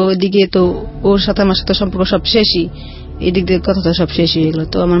করি। তো ওইদিকে তো ওর সাথে আমার সাথে সম্পর্ক সব শেষই, এদিক দিয়ে কথা তো সব শেষ হয়ে গেল।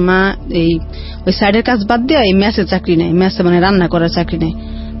 তো আমার মা ওই সাইডের কাজ বাদ দিয়ে এই মেসে চাকরি নেয়, মেসে রান্না করার চাকরি নেয়।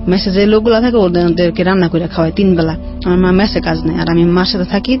 মেসে যে লোকগুলো থাকে ওদেরকে রান্না করে খাওয়ায় 3 বেলা। আমার মা মেসে কাজ নেয়, আর আমি মার সাথে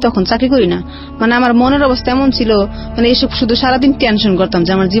থাকি, তখন চাকরি করি না। আমার মনের অবস্থা এমন ছিল, এসব শুধু সারাদিন টেনশন করতাম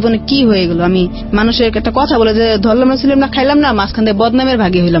যে আমার জীবনে কি হয়ে গেল। আমি মানুষের একটা কথা বলে যে ধরলাম না, ছিলাম না, খাইলাম না, মাঝখান দিয়ে বদনামের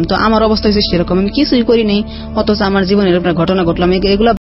ভাগী হইলাম। তো আমার অবস্থা হয়েছে সেরকম, আমি কিছুই করি নাই, অথচ আমার জীবনের একটা ঘটনা ঘটলাম। এগুলো